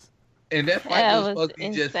 And that fight was supposed to be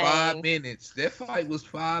just 5 minutes. That fight was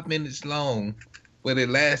 5 minutes long, but it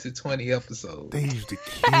lasted 20 episodes. They used to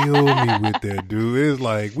kill me with that, dude. It's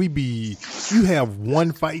like you have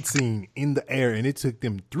one fight scene in the air, and it took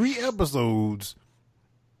them 3 episodes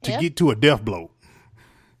to get to a death blow.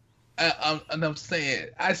 I'm saying,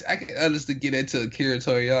 I can honestly get into Akira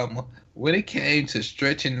Toriyama. When it came to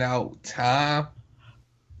stretching out time,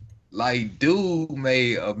 like, dude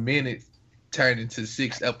made a minute turn into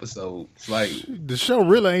 6 episodes. Like, the show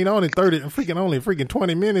really ain't only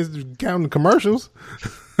 20 minutes counting commercials.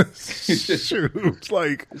 Shoot, it's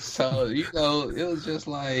like, so it was just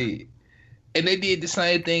like, and they did the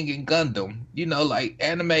same thing in Gundam. Like,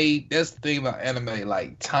 anime. That's the thing about anime.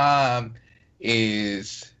 Like, time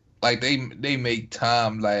is. Like, they make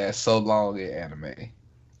time last so long in anime.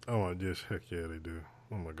 Oh, I just, heck yeah, they do.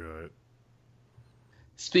 Oh, my God.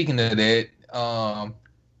 Speaking of that,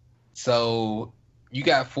 so you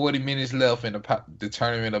got 40 minutes left in the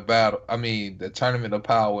tournament of battle. I mean, the tournament of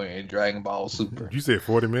power in Dragon Ball Super. You said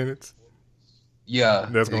 40 minutes? Yeah.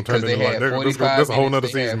 That's going to turn into like, that's a whole nother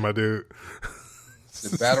season, my dude.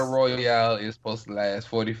 The Battle Royale is supposed to last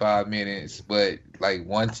 45 minutes, but, like,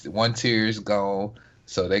 one tier is gone.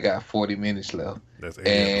 So they got 40 minutes left. That's 80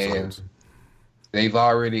 episodes. They've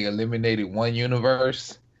already eliminated one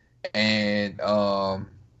universe, and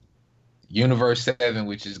Universe 7,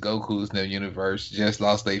 which is Goku's new universe, just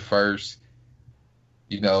lost their first.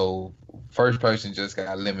 First person just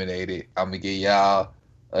got eliminated. I'm gonna give y'all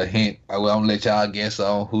a hint. I'm gonna let y'all guess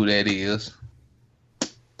on who that is.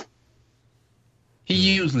 He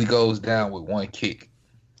usually goes down with one kick.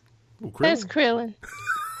 That's Krillin.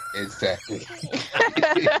 Exactly.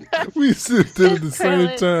 We sit there at the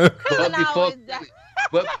same time.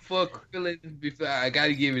 But before Krillin, I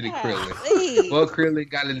gotta give it to Krillin. Before Krillin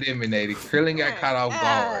got eliminated, Krillin got caught off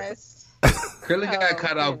guard. Krillin got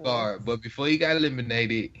caught off guard, but before he got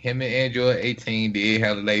eliminated, him and Android 18 did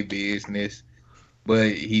handle their business,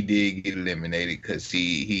 but he did get eliminated because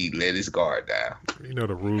he let his guard down. You know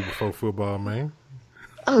the rule before football, man.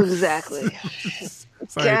 Oh, exactly.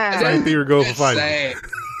 Same theory goes for fighting. Sad.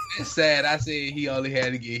 It's sad. I said he only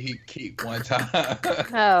had to get hit kicked one time.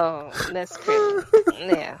 Oh, that's crazy.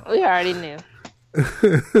 Yeah, we already knew.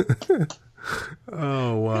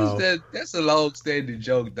 Oh wow, that's a long-standing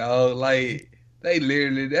joke, dog. Like that's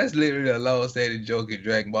literally a long-standing joke in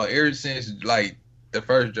Dragon Ball. Ever since like the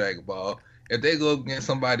first Dragon Ball, if they go against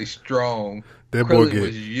somebody strong, that boy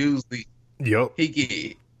was usually he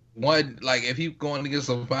get one. Like if he's going against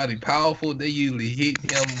somebody powerful, they usually hit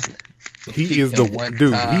him. He is the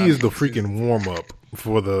dude. He is the freaking warm up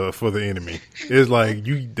for the enemy. It's like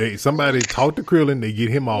somebody talk to Krillin, they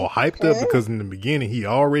get him all hyped up because in the beginning he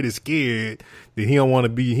already scared that he don't want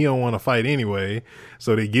to fight anyway.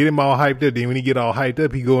 So they get him all hyped up. Then when he get all hyped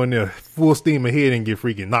up, he go in there full steam ahead and get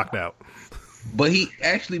freaking knocked out. But he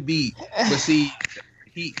actually beat. But see,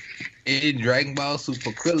 he in Dragon Ball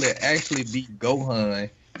Super, Krillin actually beat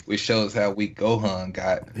Gohan, which shows how weak Gohan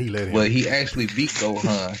got. He let him. But he actually beat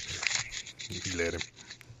Gohan. He let him.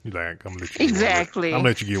 He's like, I'm gonna let you exactly. I'm gonna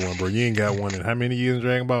let you get one, bro. You ain't got one in how many years in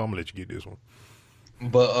Dragon Ball? I'm gonna let you get this one.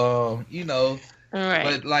 But All right.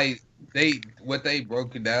 but like what they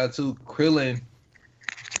broke it down to, Krillin.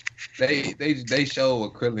 They show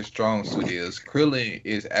what Krillin's strong suit is. Krillin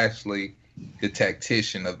is actually the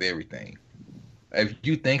tactician of everything. If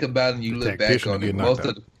you think about it, and you look back on it,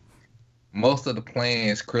 most of the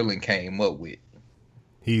plans Krillin came up with.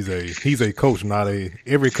 He's a coach,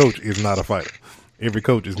 every coach is not a fighter. Every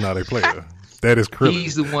coach is not a player. That is Krillin.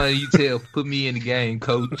 He's the one you tell, put me in the game,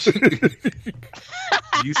 coach.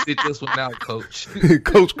 You sit this one out, coach.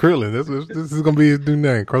 Coach Krillin. This is gonna be his new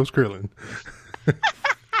name, Coach Krillin.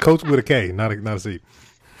 Coach with a K, not a C.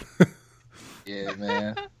 Yeah,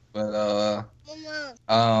 man. But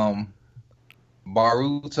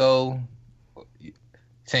Boruto.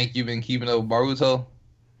 Tank, you been keeping up with Boruto?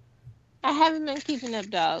 I haven't been keeping up,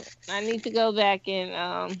 dog. I need to go back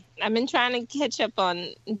and I've been trying to catch up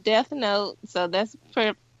on Death Note, so that's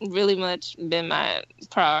really much been my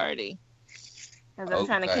priority. As I'm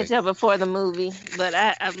trying to catch up before the movie, but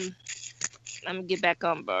I'm gonna get back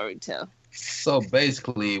on Boruto. So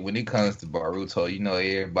basically, when it comes to Boruto,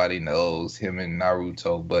 everybody knows him and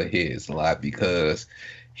Naruto butt heads a lot because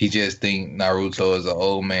he just think Naruto is an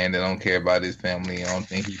old man that don't care about his family. I don't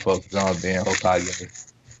think he focuses on being Hokage.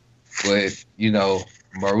 But,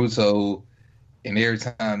 Boruto, and every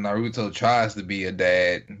time Naruto tries to be a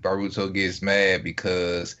dad, Boruto gets mad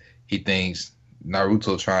because he thinks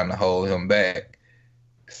Naruto trying to hold him back.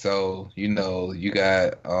 So, you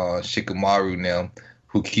got Shikamaru now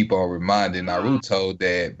who keep on reminding Naruto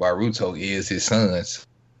that Boruto is his son.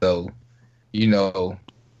 So,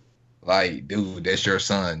 like, dude, that's your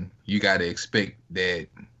son. You got to expect that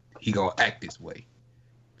he going to act this way.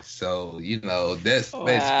 So, that's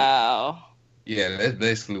basically, that's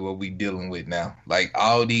basically what we dealing with now. Like,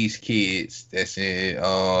 all these kids that's in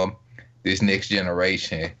this next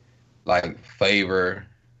generation, like, favor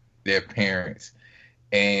their parents.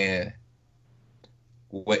 And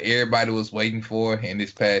what everybody was waiting for in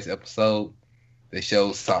this past episode, they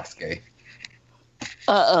showed Sasuke.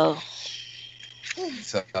 Uh-oh.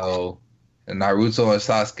 So, Naruto and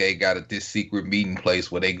Sasuke got this secret meeting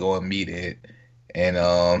place where they go and meet at. And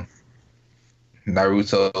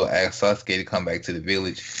Naruto asked Sasuke to come back to the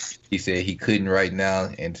village. He said he couldn't right now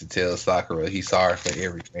and to tell Sakura he's sorry for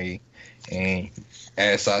everything. And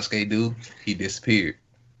as Sasuke do, he disappeared.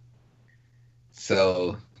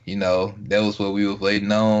 So, that was what we were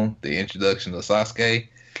waiting on, the introduction of Sasuke.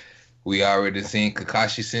 We already seen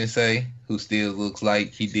Kakashi Sensei, who still looks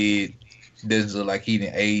like doesn't look like he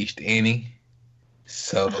done aged any.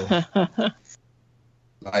 So,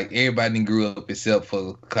 like, everybody grew up except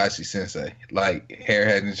for Kakashi Sensei. Like, hair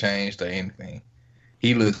hasn't changed or anything.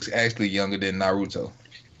 He looks actually younger than Naruto.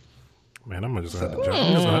 Man, I'm just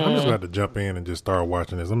gonna have to jump in and just start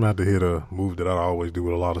watching this. I'm gonna have to hit a move that I always do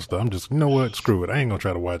with a lot of stuff. I'm just, you know what? Screw it. I ain't gonna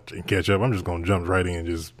try to watch and catch up. I'm just gonna jump right in and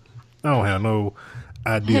just. I don't have no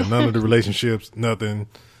idea, none of the relationships, nothing.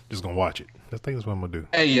 Just gonna watch it. I think that's what I'm gonna do.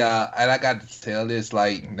 Hey, y'all, and I got to tell this,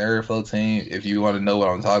 like, Nerdflow team, if you want to know what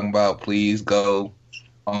I'm talking about, please go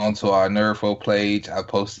onto our Nerdflow page. I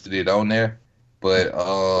posted it on there. But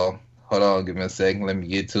hold on, give me a second. Let me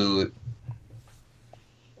get to it.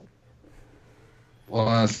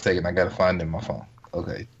 1 second, I gotta find it in my phone.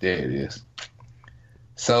 Okay, there it is.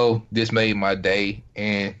 So this made my day,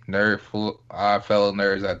 and our fellow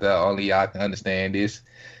nerds out there, only y'all can understand this.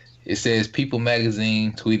 It says People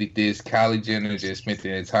Magazine tweeted this: Kylie Jenner just spent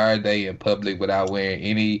the entire day in public without wearing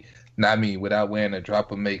a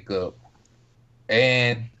drop of makeup.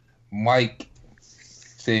 And Mike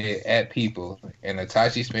said at People, and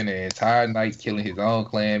Natasha spent the entire night killing his own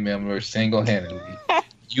clan members single-handedly.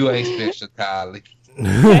 You ain't special, Kylie.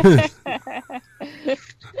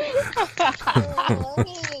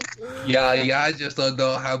 Y'all just don't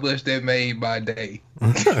know how much that made my day.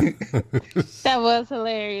 That was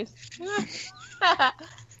hilarious.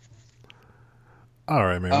 All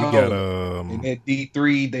right, man. We got in that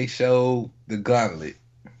D3 they showed the gauntlet.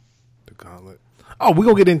 The gauntlet. Oh, we're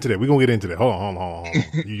gonna get into that. Hold on.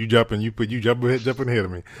 you jumping ahead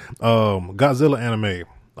of me. Godzilla anime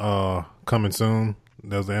coming soon.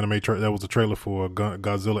 That was the anime that was a trailer for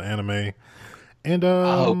Godzilla anime. And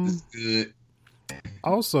I hope it's good.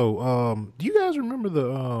 Also, do you guys remember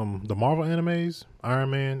the Marvel animes? Iron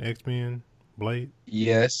Man, X-Men, Blade?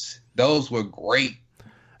 Yes. Those were great.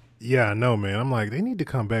 Yeah, I know, man. I'm like, they need to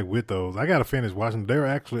come back with those. I gotta finish watching them. They're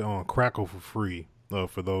actually on Crackle for free,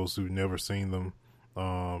 for those who've never seen them.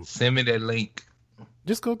 Send me that link.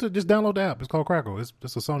 Just download the app. It's called Crackle. It's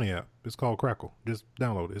a Sony app. It's called Crackle. Just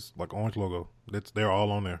download it. It's like orange logo. They're all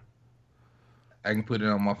on there. I can put it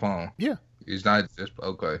on my phone. Yeah. It's not just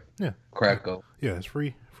okay. Yeah. Crackle. Yeah, it's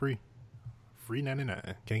free 99.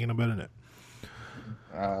 Can't get no better than that.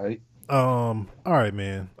 All right. All right,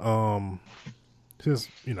 man. Just,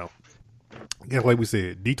 guess like we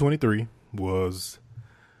said, D23 was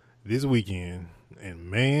this weekend, and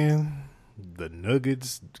man, the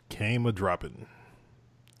Nuggets came a dropping.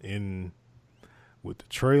 In with the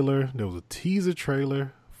trailer, there was a teaser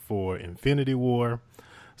trailer for Infinity War.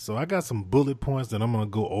 So I got some bullet points that I'm going to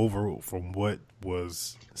go over from what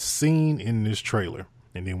was seen in this trailer.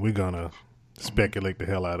 And then we're going to speculate the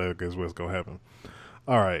hell out of it because what's going to happen.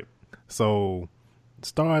 All right. So it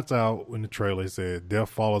starts out in the trailer. It said death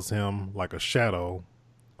follows him like a shadow.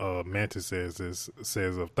 Mantis says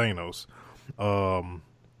of Thanos.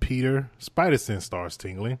 Peter spider sense starts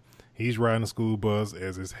tingling. He's riding a school bus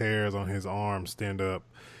as his hairs on his arms stand up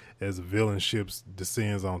as the villain ship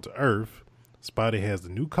descends onto Earth. Spidey has the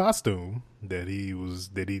new costume that he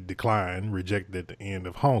rejected at the end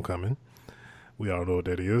of Homecoming. We all know what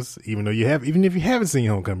that is. Even if you haven't seen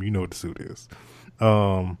Homecoming, you know what the suit is.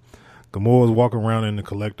 Gamora's walking around in the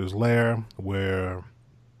Collector's Lair where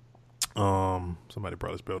somebody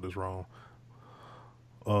probably spelled this wrong.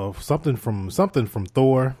 Something from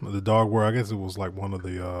Thor, the Dark World. I guess it was like one of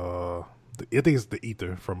I think it's the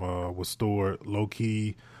Ether from was Thor.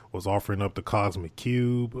 Loki was offering up the Cosmic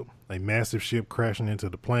Cube, a massive ship crashing into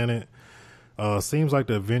the planet. Seems like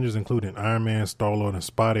the Avengers, including Iron Man, Star-Lord, and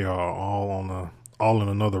Spidey, are all in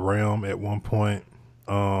another realm at one point.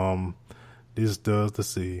 Let's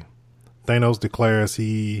see. Thanos declares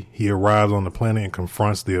he arrives on the planet and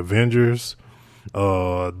confronts the Avengers.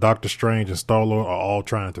 Doctor Strange and Star-Lord are all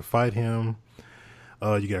trying to fight him.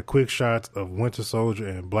 You got quick shots of Winter Soldier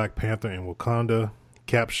and Black Panther in Wakanda.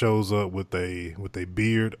 Cap shows up with a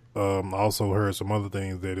beard. Also heard some other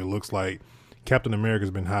things that it looks like Captain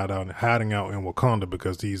America's been hiding out in Wakanda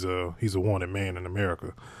because he's a wanted man in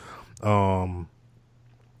America. Iron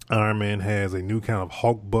Man has a new kind of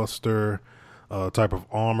Hulkbuster type of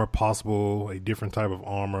armor, possible a different type of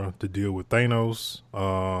armor to deal with Thanos.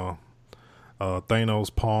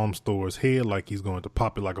 Thanos palms Thor's head like he's going to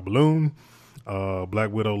pop it like a balloon.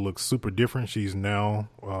 Black Widow looks super different. She's now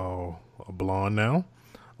a blonde now.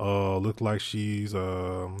 Looks like she's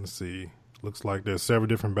looks like there's several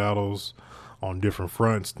different battles on different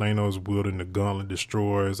fronts. Thanos wielding the gauntlet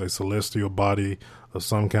destroys a celestial body of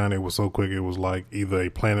some kind. It was so quick it was like either a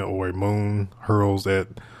planet or a moon hurled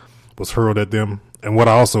at them. And what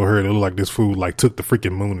I also heard, it looked like this fool like took the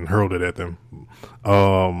freaking moon and hurled it at them.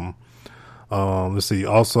 Let's see.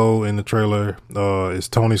 Also in the trailer, is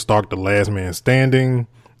Tony Stark the last man standing?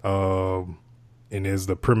 And is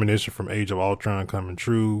the premonition from Age of Ultron coming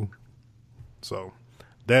true? So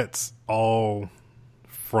that's all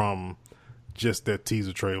from just that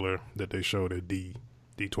teaser trailer that they showed at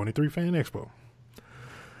D23 Fan Expo.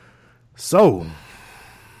 So,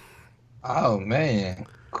 oh man,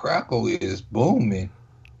 Crackle is booming.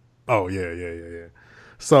 Oh yeah.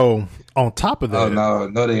 So on top of that, oh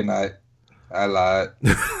no, they're not. I lied.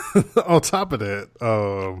 On top of that,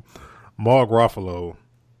 Mark Ruffalo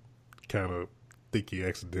kind of think he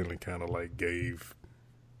accidentally kind of like gave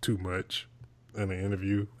too much in an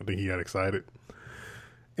interview. I think he got excited,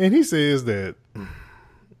 and he says that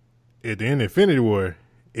at the end of Infinity War,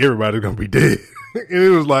 everybody's gonna be dead. And it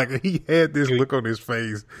was like he had this look on his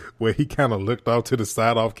face where he kind of looked off to the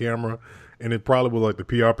side off camera, and it probably was like the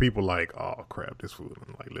PR people like, "Oh crap, this fool!"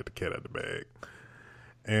 And like let the cat out of the bag.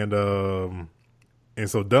 And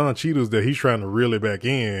so Don Cheadle's there, he's trying to reel it back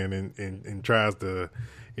in and tries to,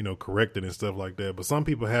 correct it and stuff like that. But some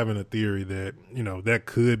people having a theory that, that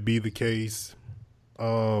could be the case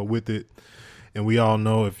with it. And we all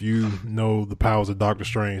know, if you know the powers of Doctor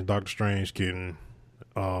Strange can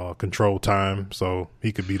control time. So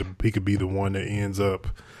he could be the one that ends up,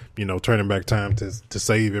 turning back time to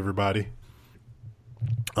save everybody.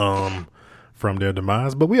 From their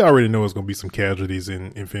demise, but we already know it's going to be some casualties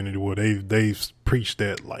in Infinity War. They've preached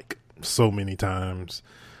that like so many times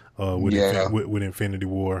with Infinity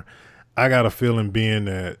War. I got a feeling, being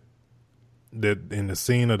that in the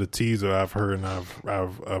scene of the teaser, I've heard on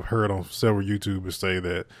several YouTubers say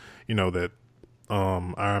that that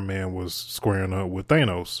Iron Man was squaring up with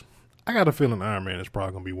Thanos. I got a feeling Iron Man is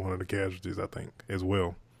probably going to be one of the casualties. I think as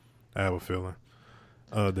well. I have a feeling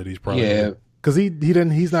that he's probably because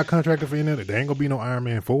he's not contracted for any other. There ain't gonna be no Iron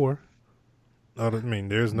Man 4. I mean,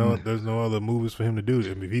 there's no other movies for him to do.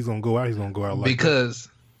 I mean, if he's gonna go out, he's gonna go out like because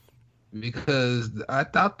I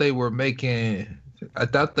thought they were getting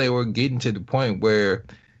to the point where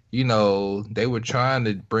they were trying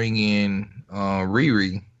to bring in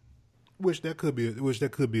Riri, which that could be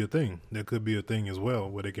a thing. That could be a thing as well,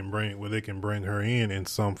 where they can bring her in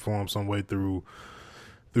some form, some way through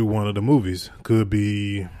one of the movies. Could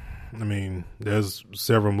be. I mean, there's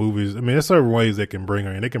several movies. I mean, there's several ways they can bring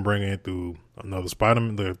her in. They can bring her in through another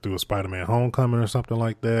Spider-Man, through a Spider-Man Homecoming or something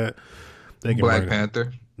like that. They can Black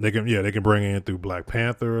Panther. They can bring her in through Black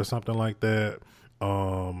Panther or something like that.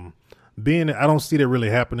 I don't see that really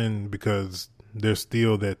happening because there's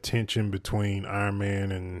still that tension between Iron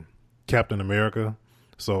Man and Captain America.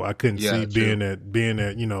 So I couldn't see being that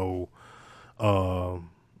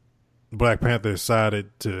Black Panther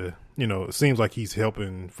decided to. It seems like he's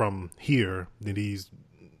helping from here. That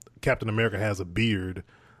Captain America has a beard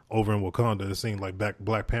over in Wakanda. It seems like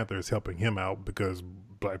Black Panther is helping him out because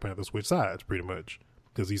Black Panther switched sides pretty much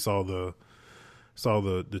because he saw the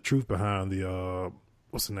truth behind the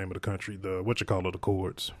what's the name of the country, the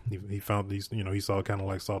Accords. He found these. He saw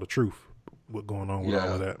the truth, what's going on with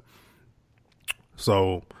all of that.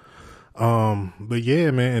 So, but yeah,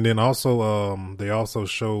 man, and then also they also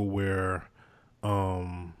show where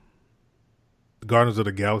Guardians of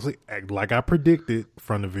the Galaxy, like I predicted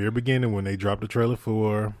from the very beginning when they dropped the trailer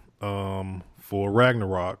for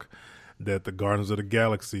Ragnarok, that the Guardians of the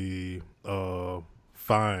Galaxy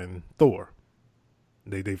find Thor.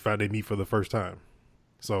 They meet for the first time.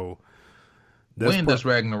 So when does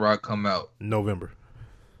Ragnarok come out? November.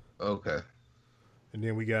 Okay. And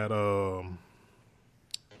then we got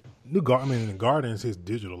Guardians hits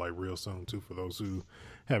digital like real soon too. For those who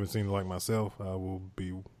haven't seen it like myself, I will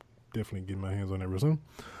be definitely getting my hands on that real soon.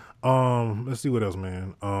 Let's see what else,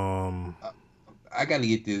 man. I gotta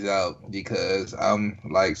get this out because I'm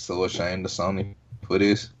like so ashamed of Sony for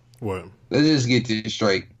this. What? Let's just get this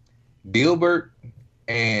straight. Dilbert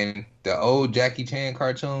and the old Jackie Chan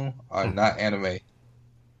cartoon are not anime.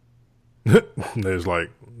 There's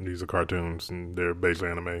these are cartoons and they're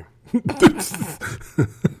basically anime.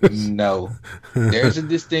 No. There's a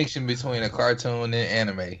distinction between a cartoon and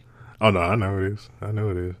anime. Oh no, I know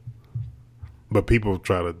it is. But people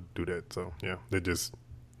try to do that, so yeah,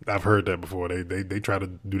 I've heard that before. They try to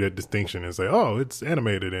do that distinction and say, "Oh, it's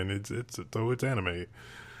animated and it's anime."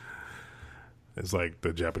 It's like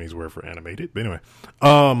the Japanese word for animated. But anyway,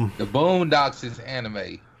 the Boondocks is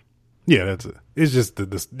anime. Yeah, that's it. It's just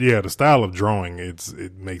the style of drawing.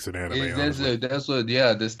 It makes it anime.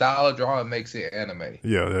 The style of drawing makes it anime.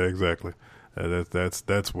 Yeah, exactly.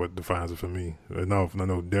 That's what defines it for me. No,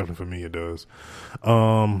 definitely for me it does.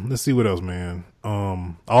 Let's see what else, man.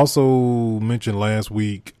 Also mentioned last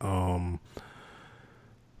week,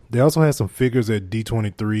 they also had some figures at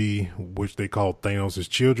D23, which they call Thanos'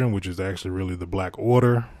 children, which is actually really the Black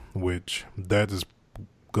Order, which that is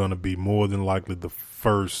going to be more than likely the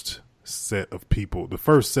first set of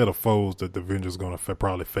foes that the Avengers going to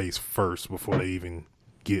probably face first before they even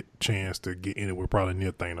get chance to get anywhere probably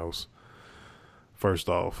near Thanos. First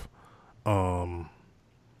off,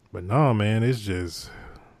 but no, man, it's just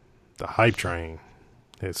the hype train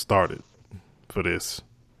has started for this,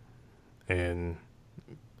 and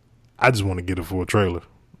I just want to get a full trailer.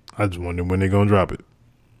 I just wonder when they're gonna drop it.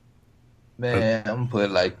 Man, I'm gonna put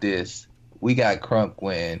it like this: we got crunk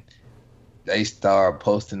when they started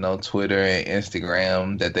posting on Twitter and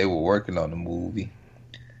Instagram that they were working on the movie.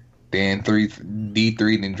 Then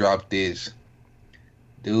D3 then dropped this.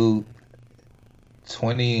 Dude,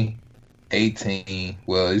 2018,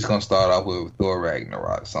 well, it's going to start off with Thor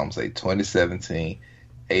Ragnarok. So I'm going to say 2017,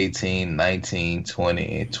 18, 19,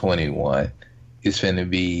 20, and 21. It's going to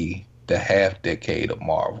be the half decade of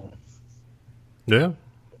Marvel. Yeah.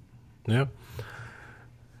 Yeah.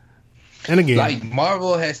 And again, like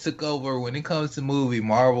Marvel has took over when it comes to movie.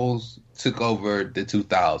 Marvel's took over the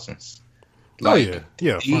 2000s. Like,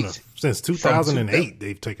 since 2008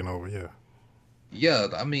 they've taken over. Yeah,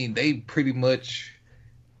 I mean they pretty much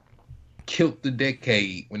killed the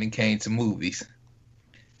decade when it came to movies.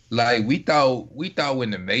 Like we thought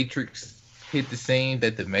when the Matrix hit the scene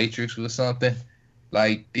that the Matrix was something.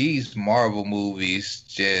 Like these Marvel movies,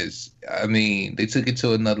 just I mean they took it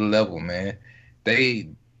to another level, man. They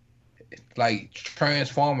like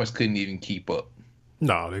Transformers couldn't even keep up.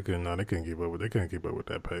 No, they couldn't. No, they couldn't keep up with. They couldn't keep up with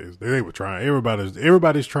that pace. They were trying.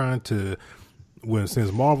 Everybody's trying to.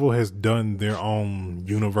 Since Marvel has done their own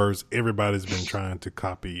universe, everybody's been trying to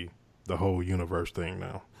copy the whole universe thing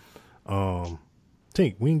now.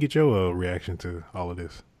 Tink, we can get your reaction to all of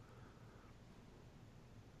this.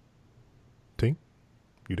 Tink,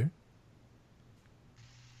 you there?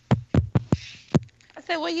 I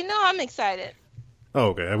said, well, I'm excited.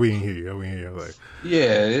 Oh, okay. We didn't hear you. Like,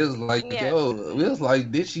 yeah, it was like, it was like,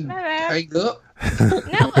 did she hang up?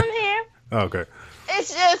 No, I'm here. Oh, okay.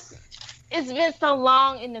 It's been so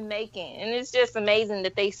long in the making, and it's just amazing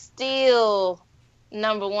that they still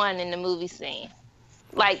number one in the movie scene.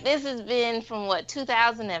 Like, this has been from,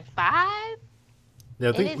 2005? Yeah,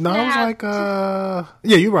 I think, it was like,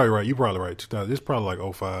 yeah, you're right. You're probably right. 2000, it's probably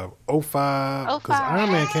like 05. 05, because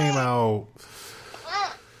Iron Man came out.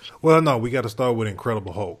 Well, no, we got to start with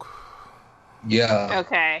Incredible Hulk. Yeah.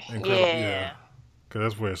 Okay. Yeah. Because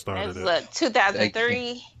that's where it started. That was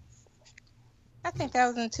 2003. I think that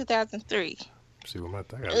was in 2003. See what my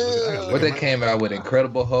what they came out with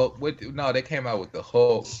Incredible Hulk? They came out with the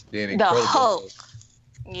Hulk. Then Incredible the Hulk.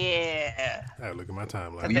 Yeah. I gotta look at my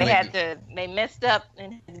timeline. They messed up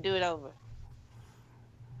and had to do it over.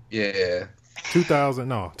 Yeah.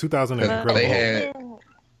 2000 Incredible Hulk.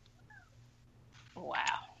 Wow.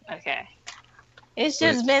 Okay. It's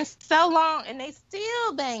just been so long, and they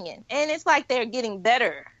still banging, and it's like they're getting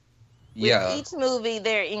better. With each movie,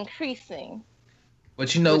 they're increasing.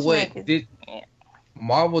 But you know what?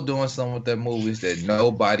 Marvel doing something with their movies that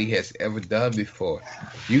nobody has ever done before.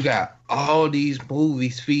 You got all these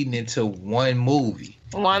movies feeding into one movie.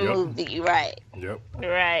 One movie, right? Yep.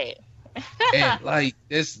 Right. And like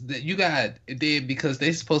this, you got it because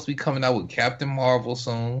they're supposed to be coming out with Captain Marvel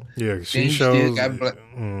soon. Yeah, she shows.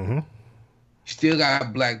 Still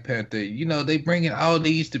got Black Panther. They bringing all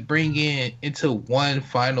these to bring into one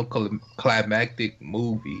final climactic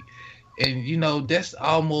movie, and that's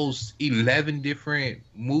almost 11 different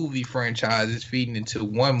movie franchises feeding into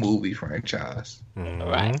one movie franchise. Mm-hmm.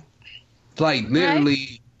 Right. Like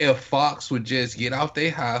literally, if Fox would just get off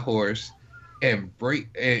their high horse and break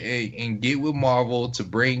and get with Marvel to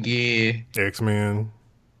bring in X-Men,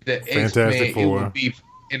 the Fantastic X-Men, Four. it would be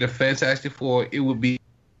in the Fantastic Four. It would be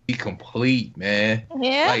complete, man.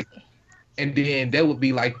 Yeah. And then that would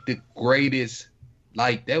be like the greatest.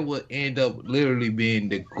 Like that would end up literally being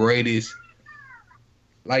the greatest.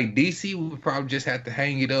 Like DC would probably just have to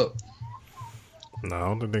hang it up. No, I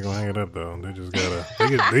don't think they're gonna hang it up though. They just gotta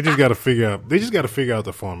figure out. They just gotta figure out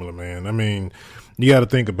the formula, man. I mean, you got to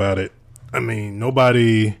think about it. I mean,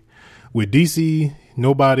 nobody with DC,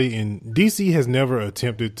 DC has never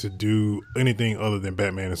attempted to do anything other than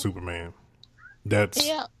Batman and Superman. That's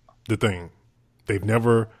the thing. They've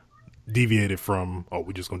never deviated from,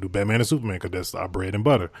 we're just going to do Batman and Superman because that's our bread and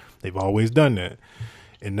butter. They've always done that.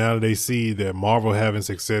 And now they see that Marvel having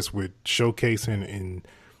success with showcasing and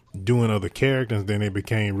doing other characters, then they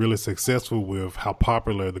became really successful with how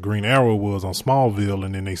popular the Green Arrow was on Smallville,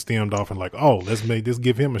 and then they stemmed off and like, let's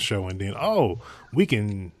give him a show, and then we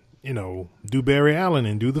can do Barry Allen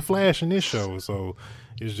and do the Flash in this show. So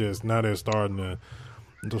it's just now they're starting to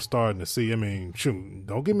see. I mean, shoot,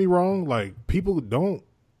 don't get me wrong, like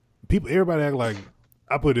everybody act like,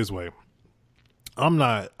 I put it this way, I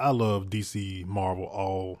love DC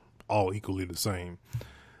Marvel all equally the same.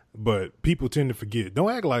 But people tend to forget.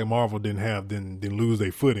 Don't act like Marvel didn't lose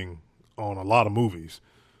their footing on a lot of movies.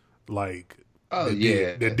 Like,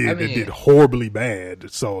 that did horribly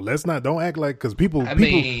bad. So let's not, don't act like, because people act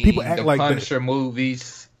the like Punisher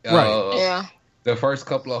movies, right? The first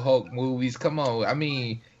couple of Hulk movies. Come on, I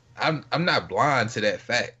mean, I'm not blind to that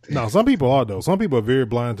fact. No, some people are though. Some people are very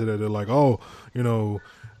blind to that. They're like, oh, you know,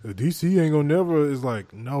 DC ain't gonna never. It's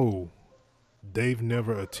like, no, they've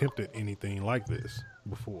never attempted anything like this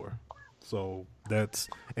before. So that's,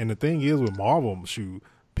 and the thing is with Marvel, shoot,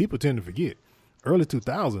 people tend to forget. Early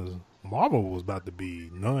 2000s, Marvel was about to be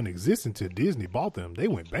non-existent till Disney bought them. They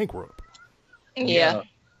went bankrupt. Yeah.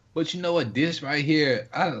 But you know what? This right here,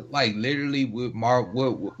 I like literally what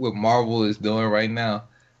Marvel is doing right now.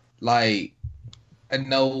 Like, I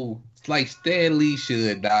know, like Stan Lee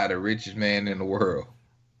should die, the richest man in the world.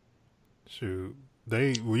 Shoot.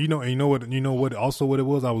 You know what also what it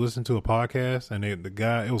was? I was listening to a podcast, and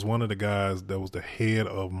it was one of the guys that was the head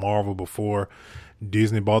of Marvel before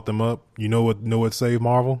Disney bought them up. You know what saved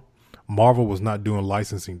Marvel? Marvel was not doing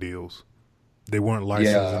licensing deals. They weren't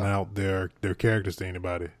licensing out their characters to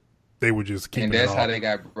anybody. They were just keeping. And that's it how all. they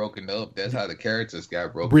got broken up. That's how the characters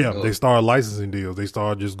got broken up. Yeah, they started licensing deals. They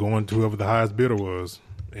started just going to whoever the highest bidder was.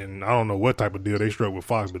 And I don't know what type of deal they struck with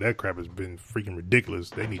Fox, but that crap has been freaking ridiculous.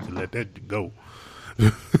 They need to let that go.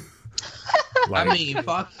 I mean,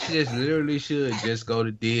 Fox just literally should just go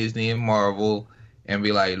to Disney and Marvel and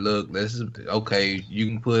be like, look, okay, you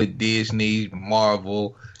can put Disney,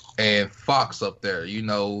 Marvel, and Fox up there, you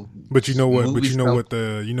know. But you know what? But you know what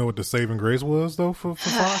the saving grace was though for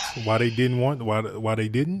Fox? Why they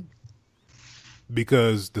didn't?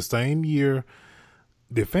 Because the same year,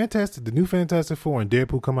 the new Fantastic Four and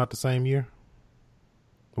Deadpool come out the same year.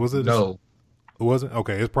 Was it? No. It wasn't?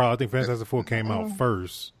 Okay, it's probably, I think Fantastic Four came out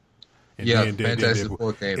first. And Fantastic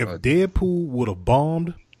Four came out. If Deadpool would have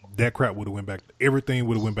bombed, that crap would have went back. Everything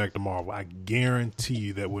would have went back to Marvel. I guarantee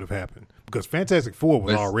you that would have happened. Because Fantastic Four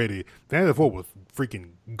was freaking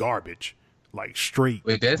garbage. Like straight.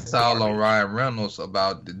 But that's all on Ryan Reynolds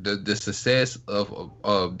about the success of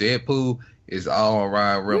Deadpool is all on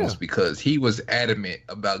Ryan Reynolds because he was adamant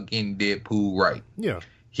about getting Deadpool right. Yeah.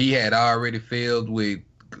 He had already failed with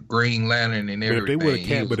Green Lantern and everything. If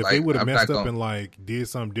they would have messed up and like did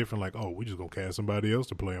something different, like, oh, we just gonna cast somebody else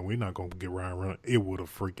to play and we're not gonna get Ryan Reynolds, it would have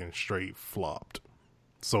freaking straight flopped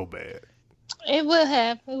so bad. It would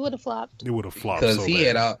have flopped. It would have flopped because so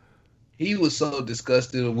he was so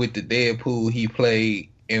disgusted with the Deadpool he played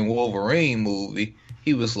in Wolverine movie.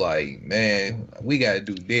 He was like, man, we got to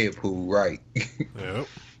do Deadpool right. Yep.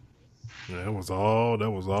 That was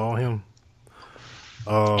all him.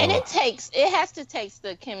 And it has to take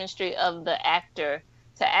the chemistry of the actor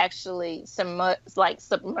to actually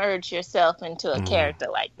submerge yourself into a character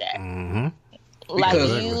like that. Mm-hmm.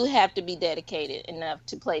 Like you have to be dedicated enough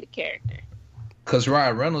to play the character. Because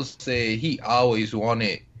Ryan Reynolds said he always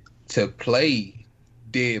wanted to play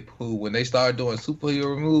Deadpool. When they started doing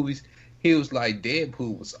superhero movies, he was like,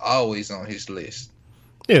 Deadpool was always on his list.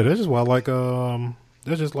 Yeah, that's just why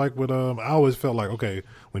that's just like what I always felt like, okay,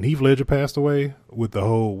 when Heath Ledger passed away with the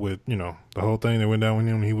whole thing that went down with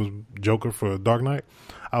him when he was Joker for Dark Knight,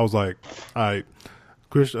 I was like, all right,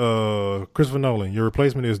 Christopher Nolan, your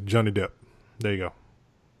replacement is Johnny Depp. There you go.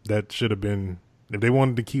 That should have been, if they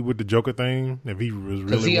wanted to keep with the Joker thing, if he was really,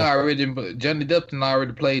 because Johnny Depp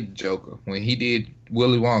already played the Joker when he did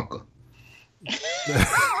Willy Wonka.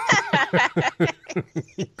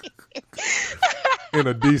 In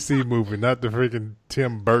a DC movie, not the freaking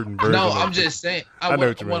Tim Burton version. No, I'm just saying. I know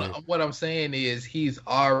what you mean. What I'm saying is he's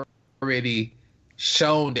already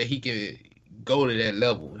shown that he can go to that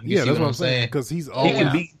level. That's what I'm saying. Because he's the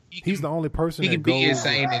only person that goes. He can be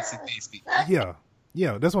insane and sadistic. Yeah,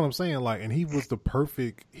 that's what I'm saying. Like, and he was the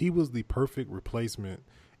perfect replacement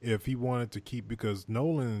if he wanted to keep, because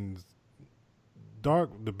Christopher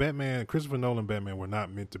Nolan Batman were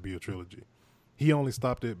not meant to be a trilogy. He only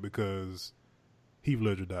stopped it because Heath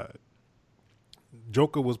Ledger died.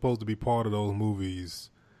 Joker was supposed to be part of those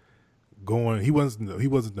movies. He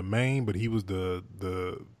wasn't the main, but he was the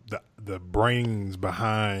brains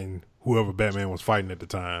behind whoever Batman was fighting at the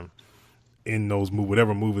time in those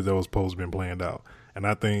whatever movies that was supposed to be planned out. And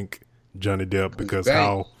I think Johnny Depp, because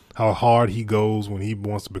how hard he goes when he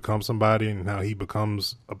wants to become somebody and how he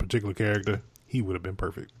becomes a particular character, he would have been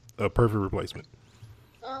a perfect replacement.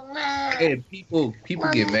 And people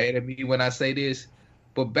get mad at me when I say this,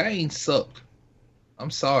 but Bane sucked.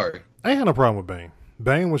 I'm sorry. I ain't had no problem with Bane.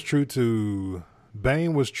 Bane was true to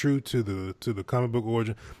the comic book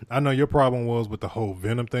origin. I know your problem was with the whole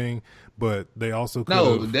Venom thing, but they also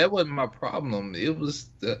no, that wasn't my problem. It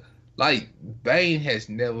was Like, Bane has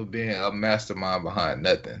never been a mastermind behind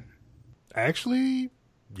nothing. Actually,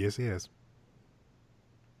 yes, he has.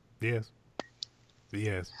 Yes, he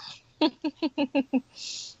has.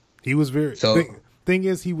 He was very. Thing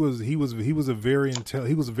is, he was very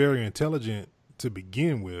intelligent to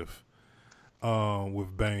begin with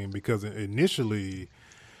Bane, because initially,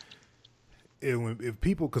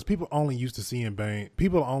 because people only used to seeing Bane,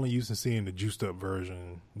 people are only used to seeing the juiced up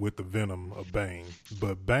version with the venom of Bane.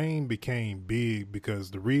 But Bane became big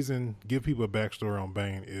because give people a backstory on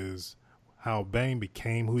Bane is how Bane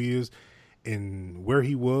became who he is and where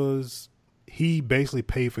he was. He basically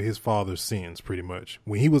paid for his father's sins, pretty much.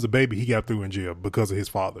 When he was a baby, he got through in jail because of his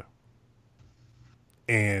father.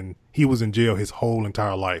 And he was in jail his whole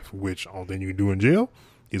entire life, which only thing you can do in jail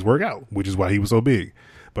is work out, which is why he was so big.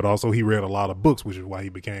 But also he read a lot of books, which is why he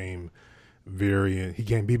became very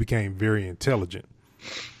intelligent.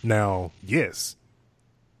 Now, yes,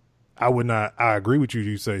 I agree with you.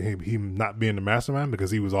 You say him not being the mastermind,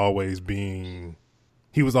 because he was always the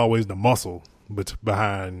muscle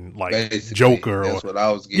behind, like, basically, Joker. That's what I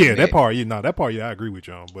was getting that part. That part. I agree with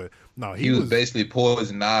you on. But no, he was basically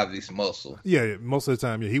Poison Ivy's muscle. Yeah, most of the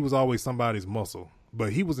time, he was always somebody's muscle.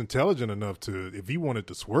 But he was intelligent enough to, if he wanted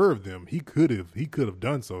to swerve them, he could have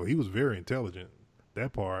done so. He was very intelligent.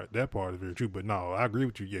 That part is very true. But no, I agree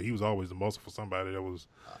with you. Yeah, he was always the muscle for somebody. That was,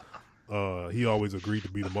 he always agreed to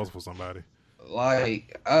be the muscle for somebody. I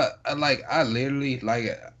literally,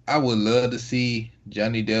 I would love to see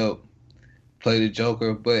Johnny Depp play the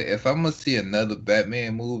Joker, but if I'm gonna see another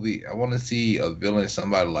Batman movie, I want to see a villain,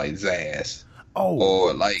 somebody like Zsasz. Oh,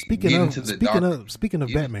 or like speaking of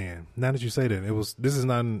Batman. Now that you say that, this is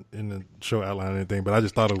not in the show outline or anything, but I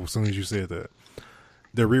just thought of it as soon as you said that.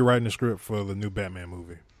 They're rewriting the script for the new Batman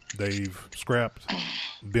movie. They've scrapped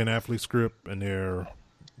Ben Affleck's script, and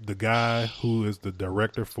the guy who is the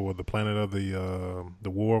director for the Planet of the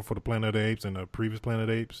War for the Planet of the Apes and the previous Planet of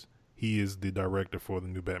the Apes. He is the director for the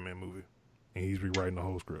new Batman movie, and he's rewriting the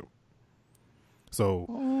whole script. So,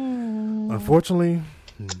 unfortunately,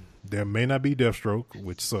 there may not be Deathstroke,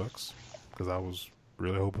 which sucks, because I was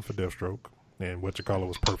really hoping for Deathstroke, and whatchamacallit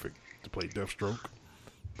was perfect to play Deathstroke,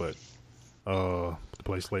 but to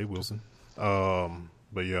play Slade Wilson.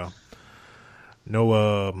 But yeah,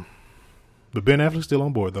 no. But Ben Affleck's still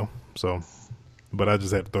on board though, so. But I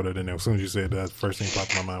just had to throw that in there. As soon as you said that, that's the first thing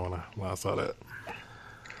popped in my mind when I saw that.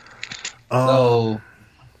 Well,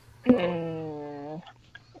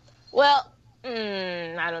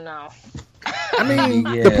 I don't know. I mean,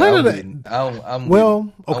 yeah, the Planet of the I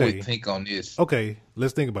would think on this. Okay,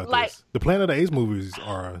 let's think about this. The Planet of the Apes movies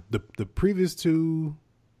are the previous two.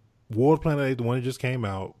 War of the Planet of the Apes, the one that just came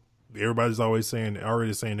out. Everybody's already saying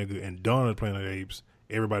they're good. And Dawn of the Planet of the Apes,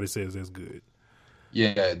 everybody says that's good.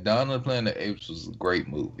 Yeah, Dawn of the Planet of the Apes was a great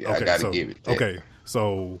movie. Okay, I gotta give it that. Okay,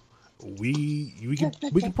 so we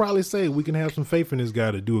can probably say we can have some faith in this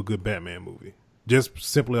guy to do a good Batman movie, just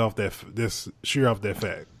simply off that fact.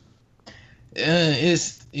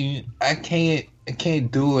 I can't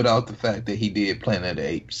do it off the fact that he did Planet of the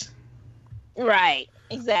Apes. Right.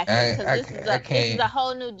 Exactly. This is a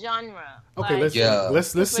whole new genre. Okay, let's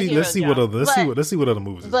see what other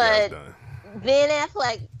movies this guy's done. Ben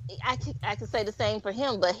Affleck, I could say the same for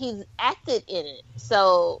him, but he's acted in it,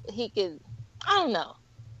 so he could. I don't know.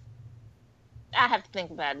 I have to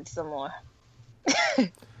think about it some more.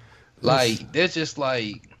 There's just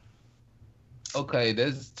okay,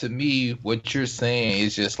 that's, to me, what you're saying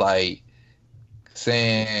is just like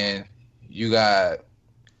saying you got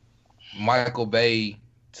Michael Bay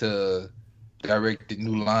to direct the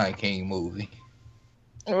new Lion King movie.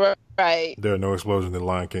 Right. There are no explosions in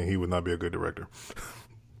Lion King. He would not be a good director.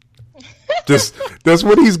 That's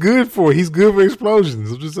what he's good for. He's good for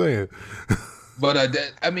explosions. I'm just saying. But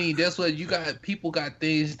that's what you got. People got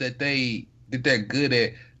things that they're good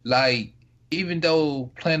at. Like, even though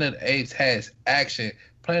Planet of the Apes has action,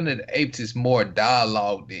 Planet of the Apes is more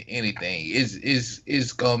dialogue than anything.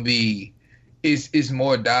 It's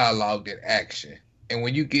more dialogue than action. And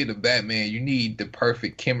when you get a Batman, you need the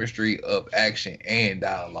perfect chemistry of action and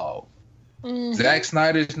dialogue. Mm-hmm. Zack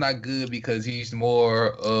Snyder's not good because he's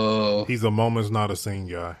more of... He's a moments, not a scene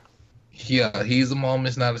guy. Yeah, he's a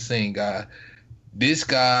moments, not a scene guy. This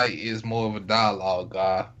guy is more of a dialogue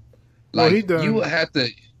guy. Like, you would have to...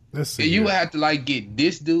 You would have to like get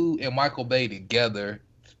this dude and Michael Bay together,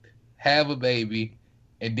 have a baby,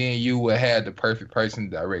 and then you would have the perfect person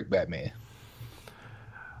to direct Batman.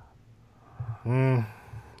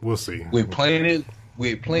 We'll see.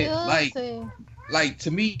 Like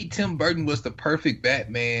to me, Tim Burton was the perfect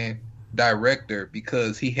Batman director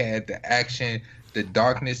because he had the action, the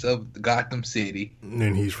darkness of Gotham City.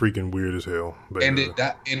 And he's freaking weird as hell. But, and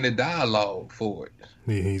the dialogue for it.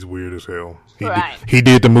 He's weird as hell. He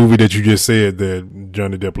did the movie that you just said that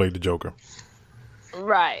Johnny Depp played the Joker.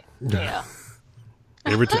 Right. Yeah.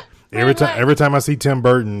 Every time I see Tim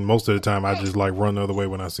Burton, most of the time I just like run the other way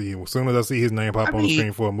when I see him. As soon as I see his name pop on the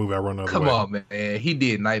screen for a movie, I run the other way. Come on, man. He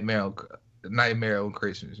did Nightmare on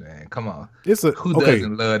Christmas, man. Come on. Who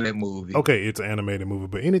doesn't love that movie? Okay, it's an animated movie,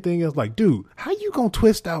 but anything else, like, dude, how you gonna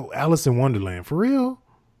twist out Alice in Wonderland for real?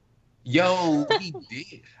 Yo, he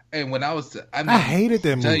did. And when I hated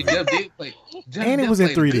that movie. Johnny Depp did play. And it was in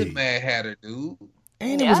 3D. Mad Hatter, dude.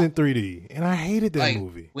 And it was in 3D, and I hated that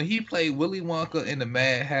movie. When he played Willy Wonka in the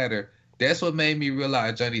Mad Hatter, that's what made me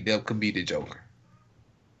realize Johnny Depp could be the Joker.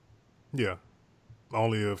 Yeah.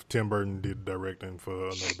 Only if Tim Burton did directing for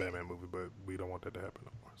another Batman movie, but we don't want that to happen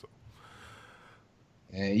no more. So.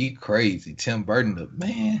 Man, you crazy. Tim Burton,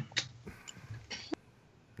 man.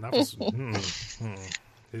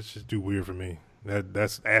 It's just too weird for me.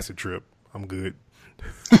 That's acid trip. I'm good.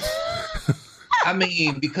 I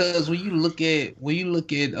mean, because when you look at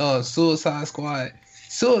Suicide Squad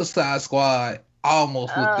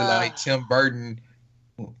almost looked like Tim Burton.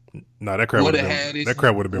 No, that crap would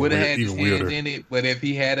have been even weirder. In it, but if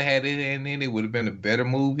he had had it in it, it would have been a better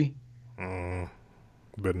movie.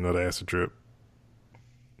 But another acid trip.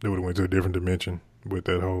 They would have went to a different dimension with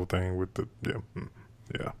that whole thing.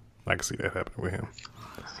 Yeah. I can see that happening with him.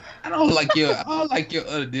 I don't like your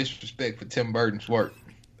utter disrespect for Tim Burton's work.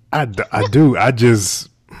 I do. I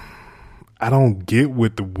don't get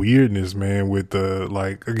with the weirdness, man. With the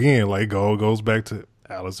it goes back to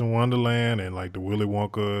Alice in Wonderland and like the Willy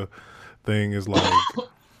Wonka thing is like,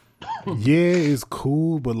 yeah, it's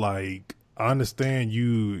cool, but like I understand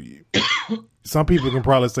you. Some people can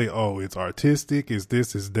probably say, "Oh, it's artistic, it's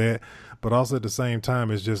this, it's that," but also at the same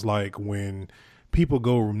time, it's just like when people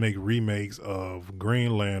go make remakes of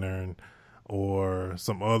Green Lantern or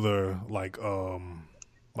some other like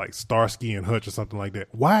Starsky and Hutch or something like that.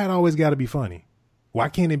 Why it always got to be funny? Why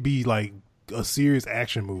can't it be like a serious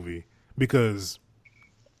action movie? Because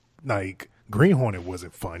like Green Hornet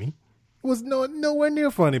wasn't funny. It was nowhere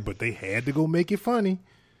near funny, but they had to go make it funny.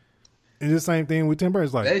 And the same thing with Tim Burton.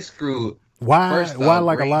 It's like they screwed. Why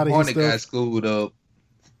like Green a lot of his stuff? Got screwed up.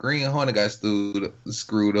 Green Hornet got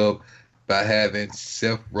screwed up by having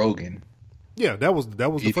Seth Rogen. Yeah, that was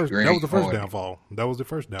the first downfall. That was the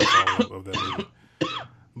first downfall of that movie.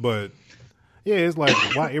 But yeah, it's like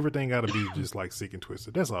why everything got to be just like sick and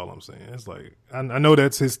twisted. That's all I'm saying. It's like I know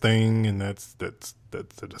that's his thing, and that's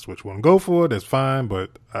what you want to go for. That's fine,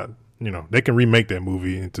 but they can remake that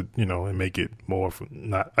movie into and make it more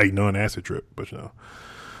not a non-acid trip. But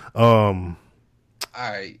all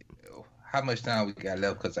right, how much time we got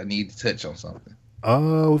left? Because I need to touch on something. We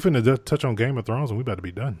finna touch on Game of Thrones, and we about to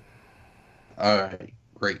be done. All right,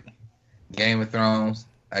 great. Game of Thrones.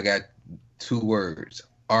 I got 2 words.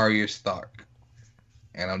 Arya Stark.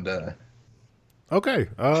 And I'm done. Okay.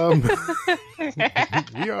 We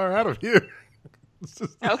are out of here.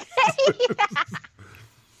 Okay.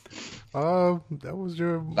 That was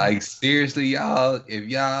your seriously, y'all. If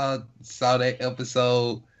y'all saw that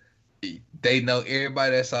episode, they know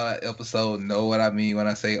everybody that saw that episode know what I mean when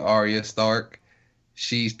I say Arya Stark.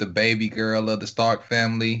 She's the baby girl of the Stark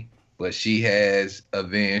family, but she has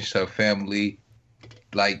avenged her family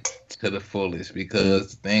to the fullest,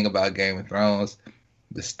 because the thing about Game of Thrones,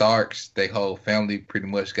 the Starks, their whole family pretty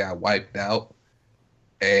much got wiped out,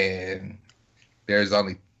 and there's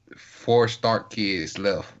only 4 Stark kids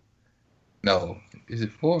left. No, is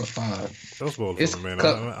it 4 or 5? Don't spoil it for me,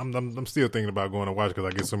 man. I'm still thinking about going to watch because I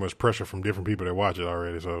get so much pressure from different people that watch it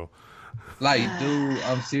already. So, dude,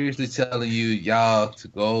 I'm seriously telling you, y'all, to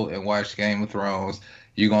go and watch Game of Thrones.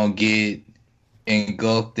 You're gonna get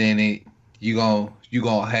engulfed in it. You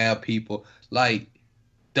gonna have people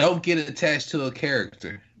don't get attached to a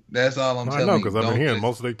character. That's all I'm telling you. I know, because I've been hearing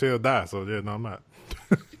most of their tail die. So yeah, no, I'm not.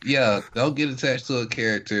 Yeah, don't get attached to a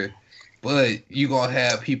character, but you gonna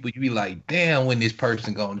have people. You be like, damn, when this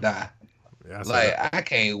person gonna die? Yeah, I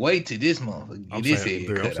can't wait till this motherfucker get his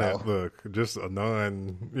head cut off. Look, just a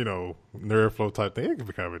nerve flow type thing. It can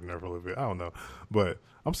be kind of a nerve flow a little bit. I don't know, but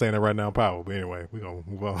I'm saying that right now, power. But anyway, we're gonna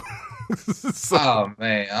move on. Oh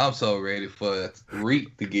man, I'm so ready for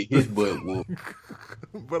Reek to get his butt whooped.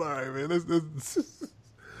 But all right, man,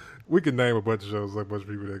 we can name a bunch of shows, like a bunch of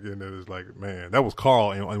people that get in there. It's like, man, that was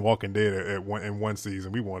Carl in Walking Dead in one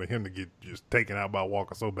season. We wanted him to get just taken out by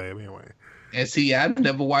Walker so bad. Anyway. And see, I've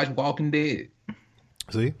never watched Walking Dead.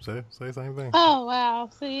 See, say the same thing. Oh wow,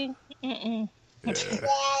 see. Yeah.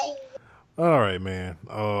 All right, man.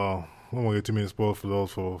 won't get too many spoilers for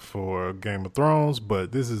those for Game of Thrones,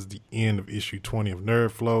 but this is the end of issue 20 of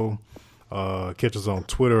Nerd Flow. Catch us on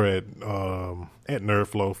Twitter at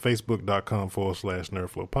NerdFlow,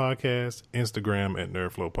 Facebook.com/NerdFlow Podcast, Instagram at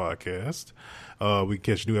NerdFlow Podcast. We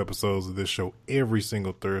catch new episodes of this show every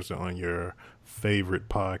single Thursday on your favorite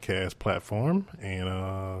podcast platform, and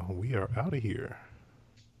we are out of here.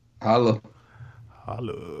 Holla.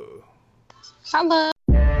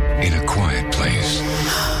 In a quiet place,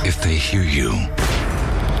 if they hear you,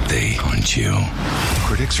 they hunt you.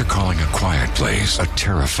 Critics are calling A Quiet Place a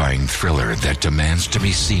terrifying thriller that demands to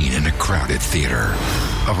be seen in a crowded theater.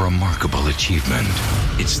 A remarkable achievement.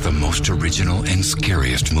 It's the most original and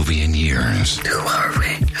scariest movie in years. Who are we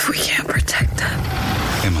if we can't protect them?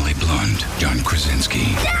 Emily Blunt, John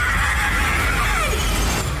Krasinski.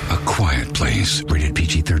 A Quiet Place, rated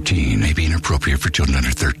PG-13, may be inappropriate for children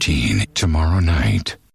under 13. Tomorrow night.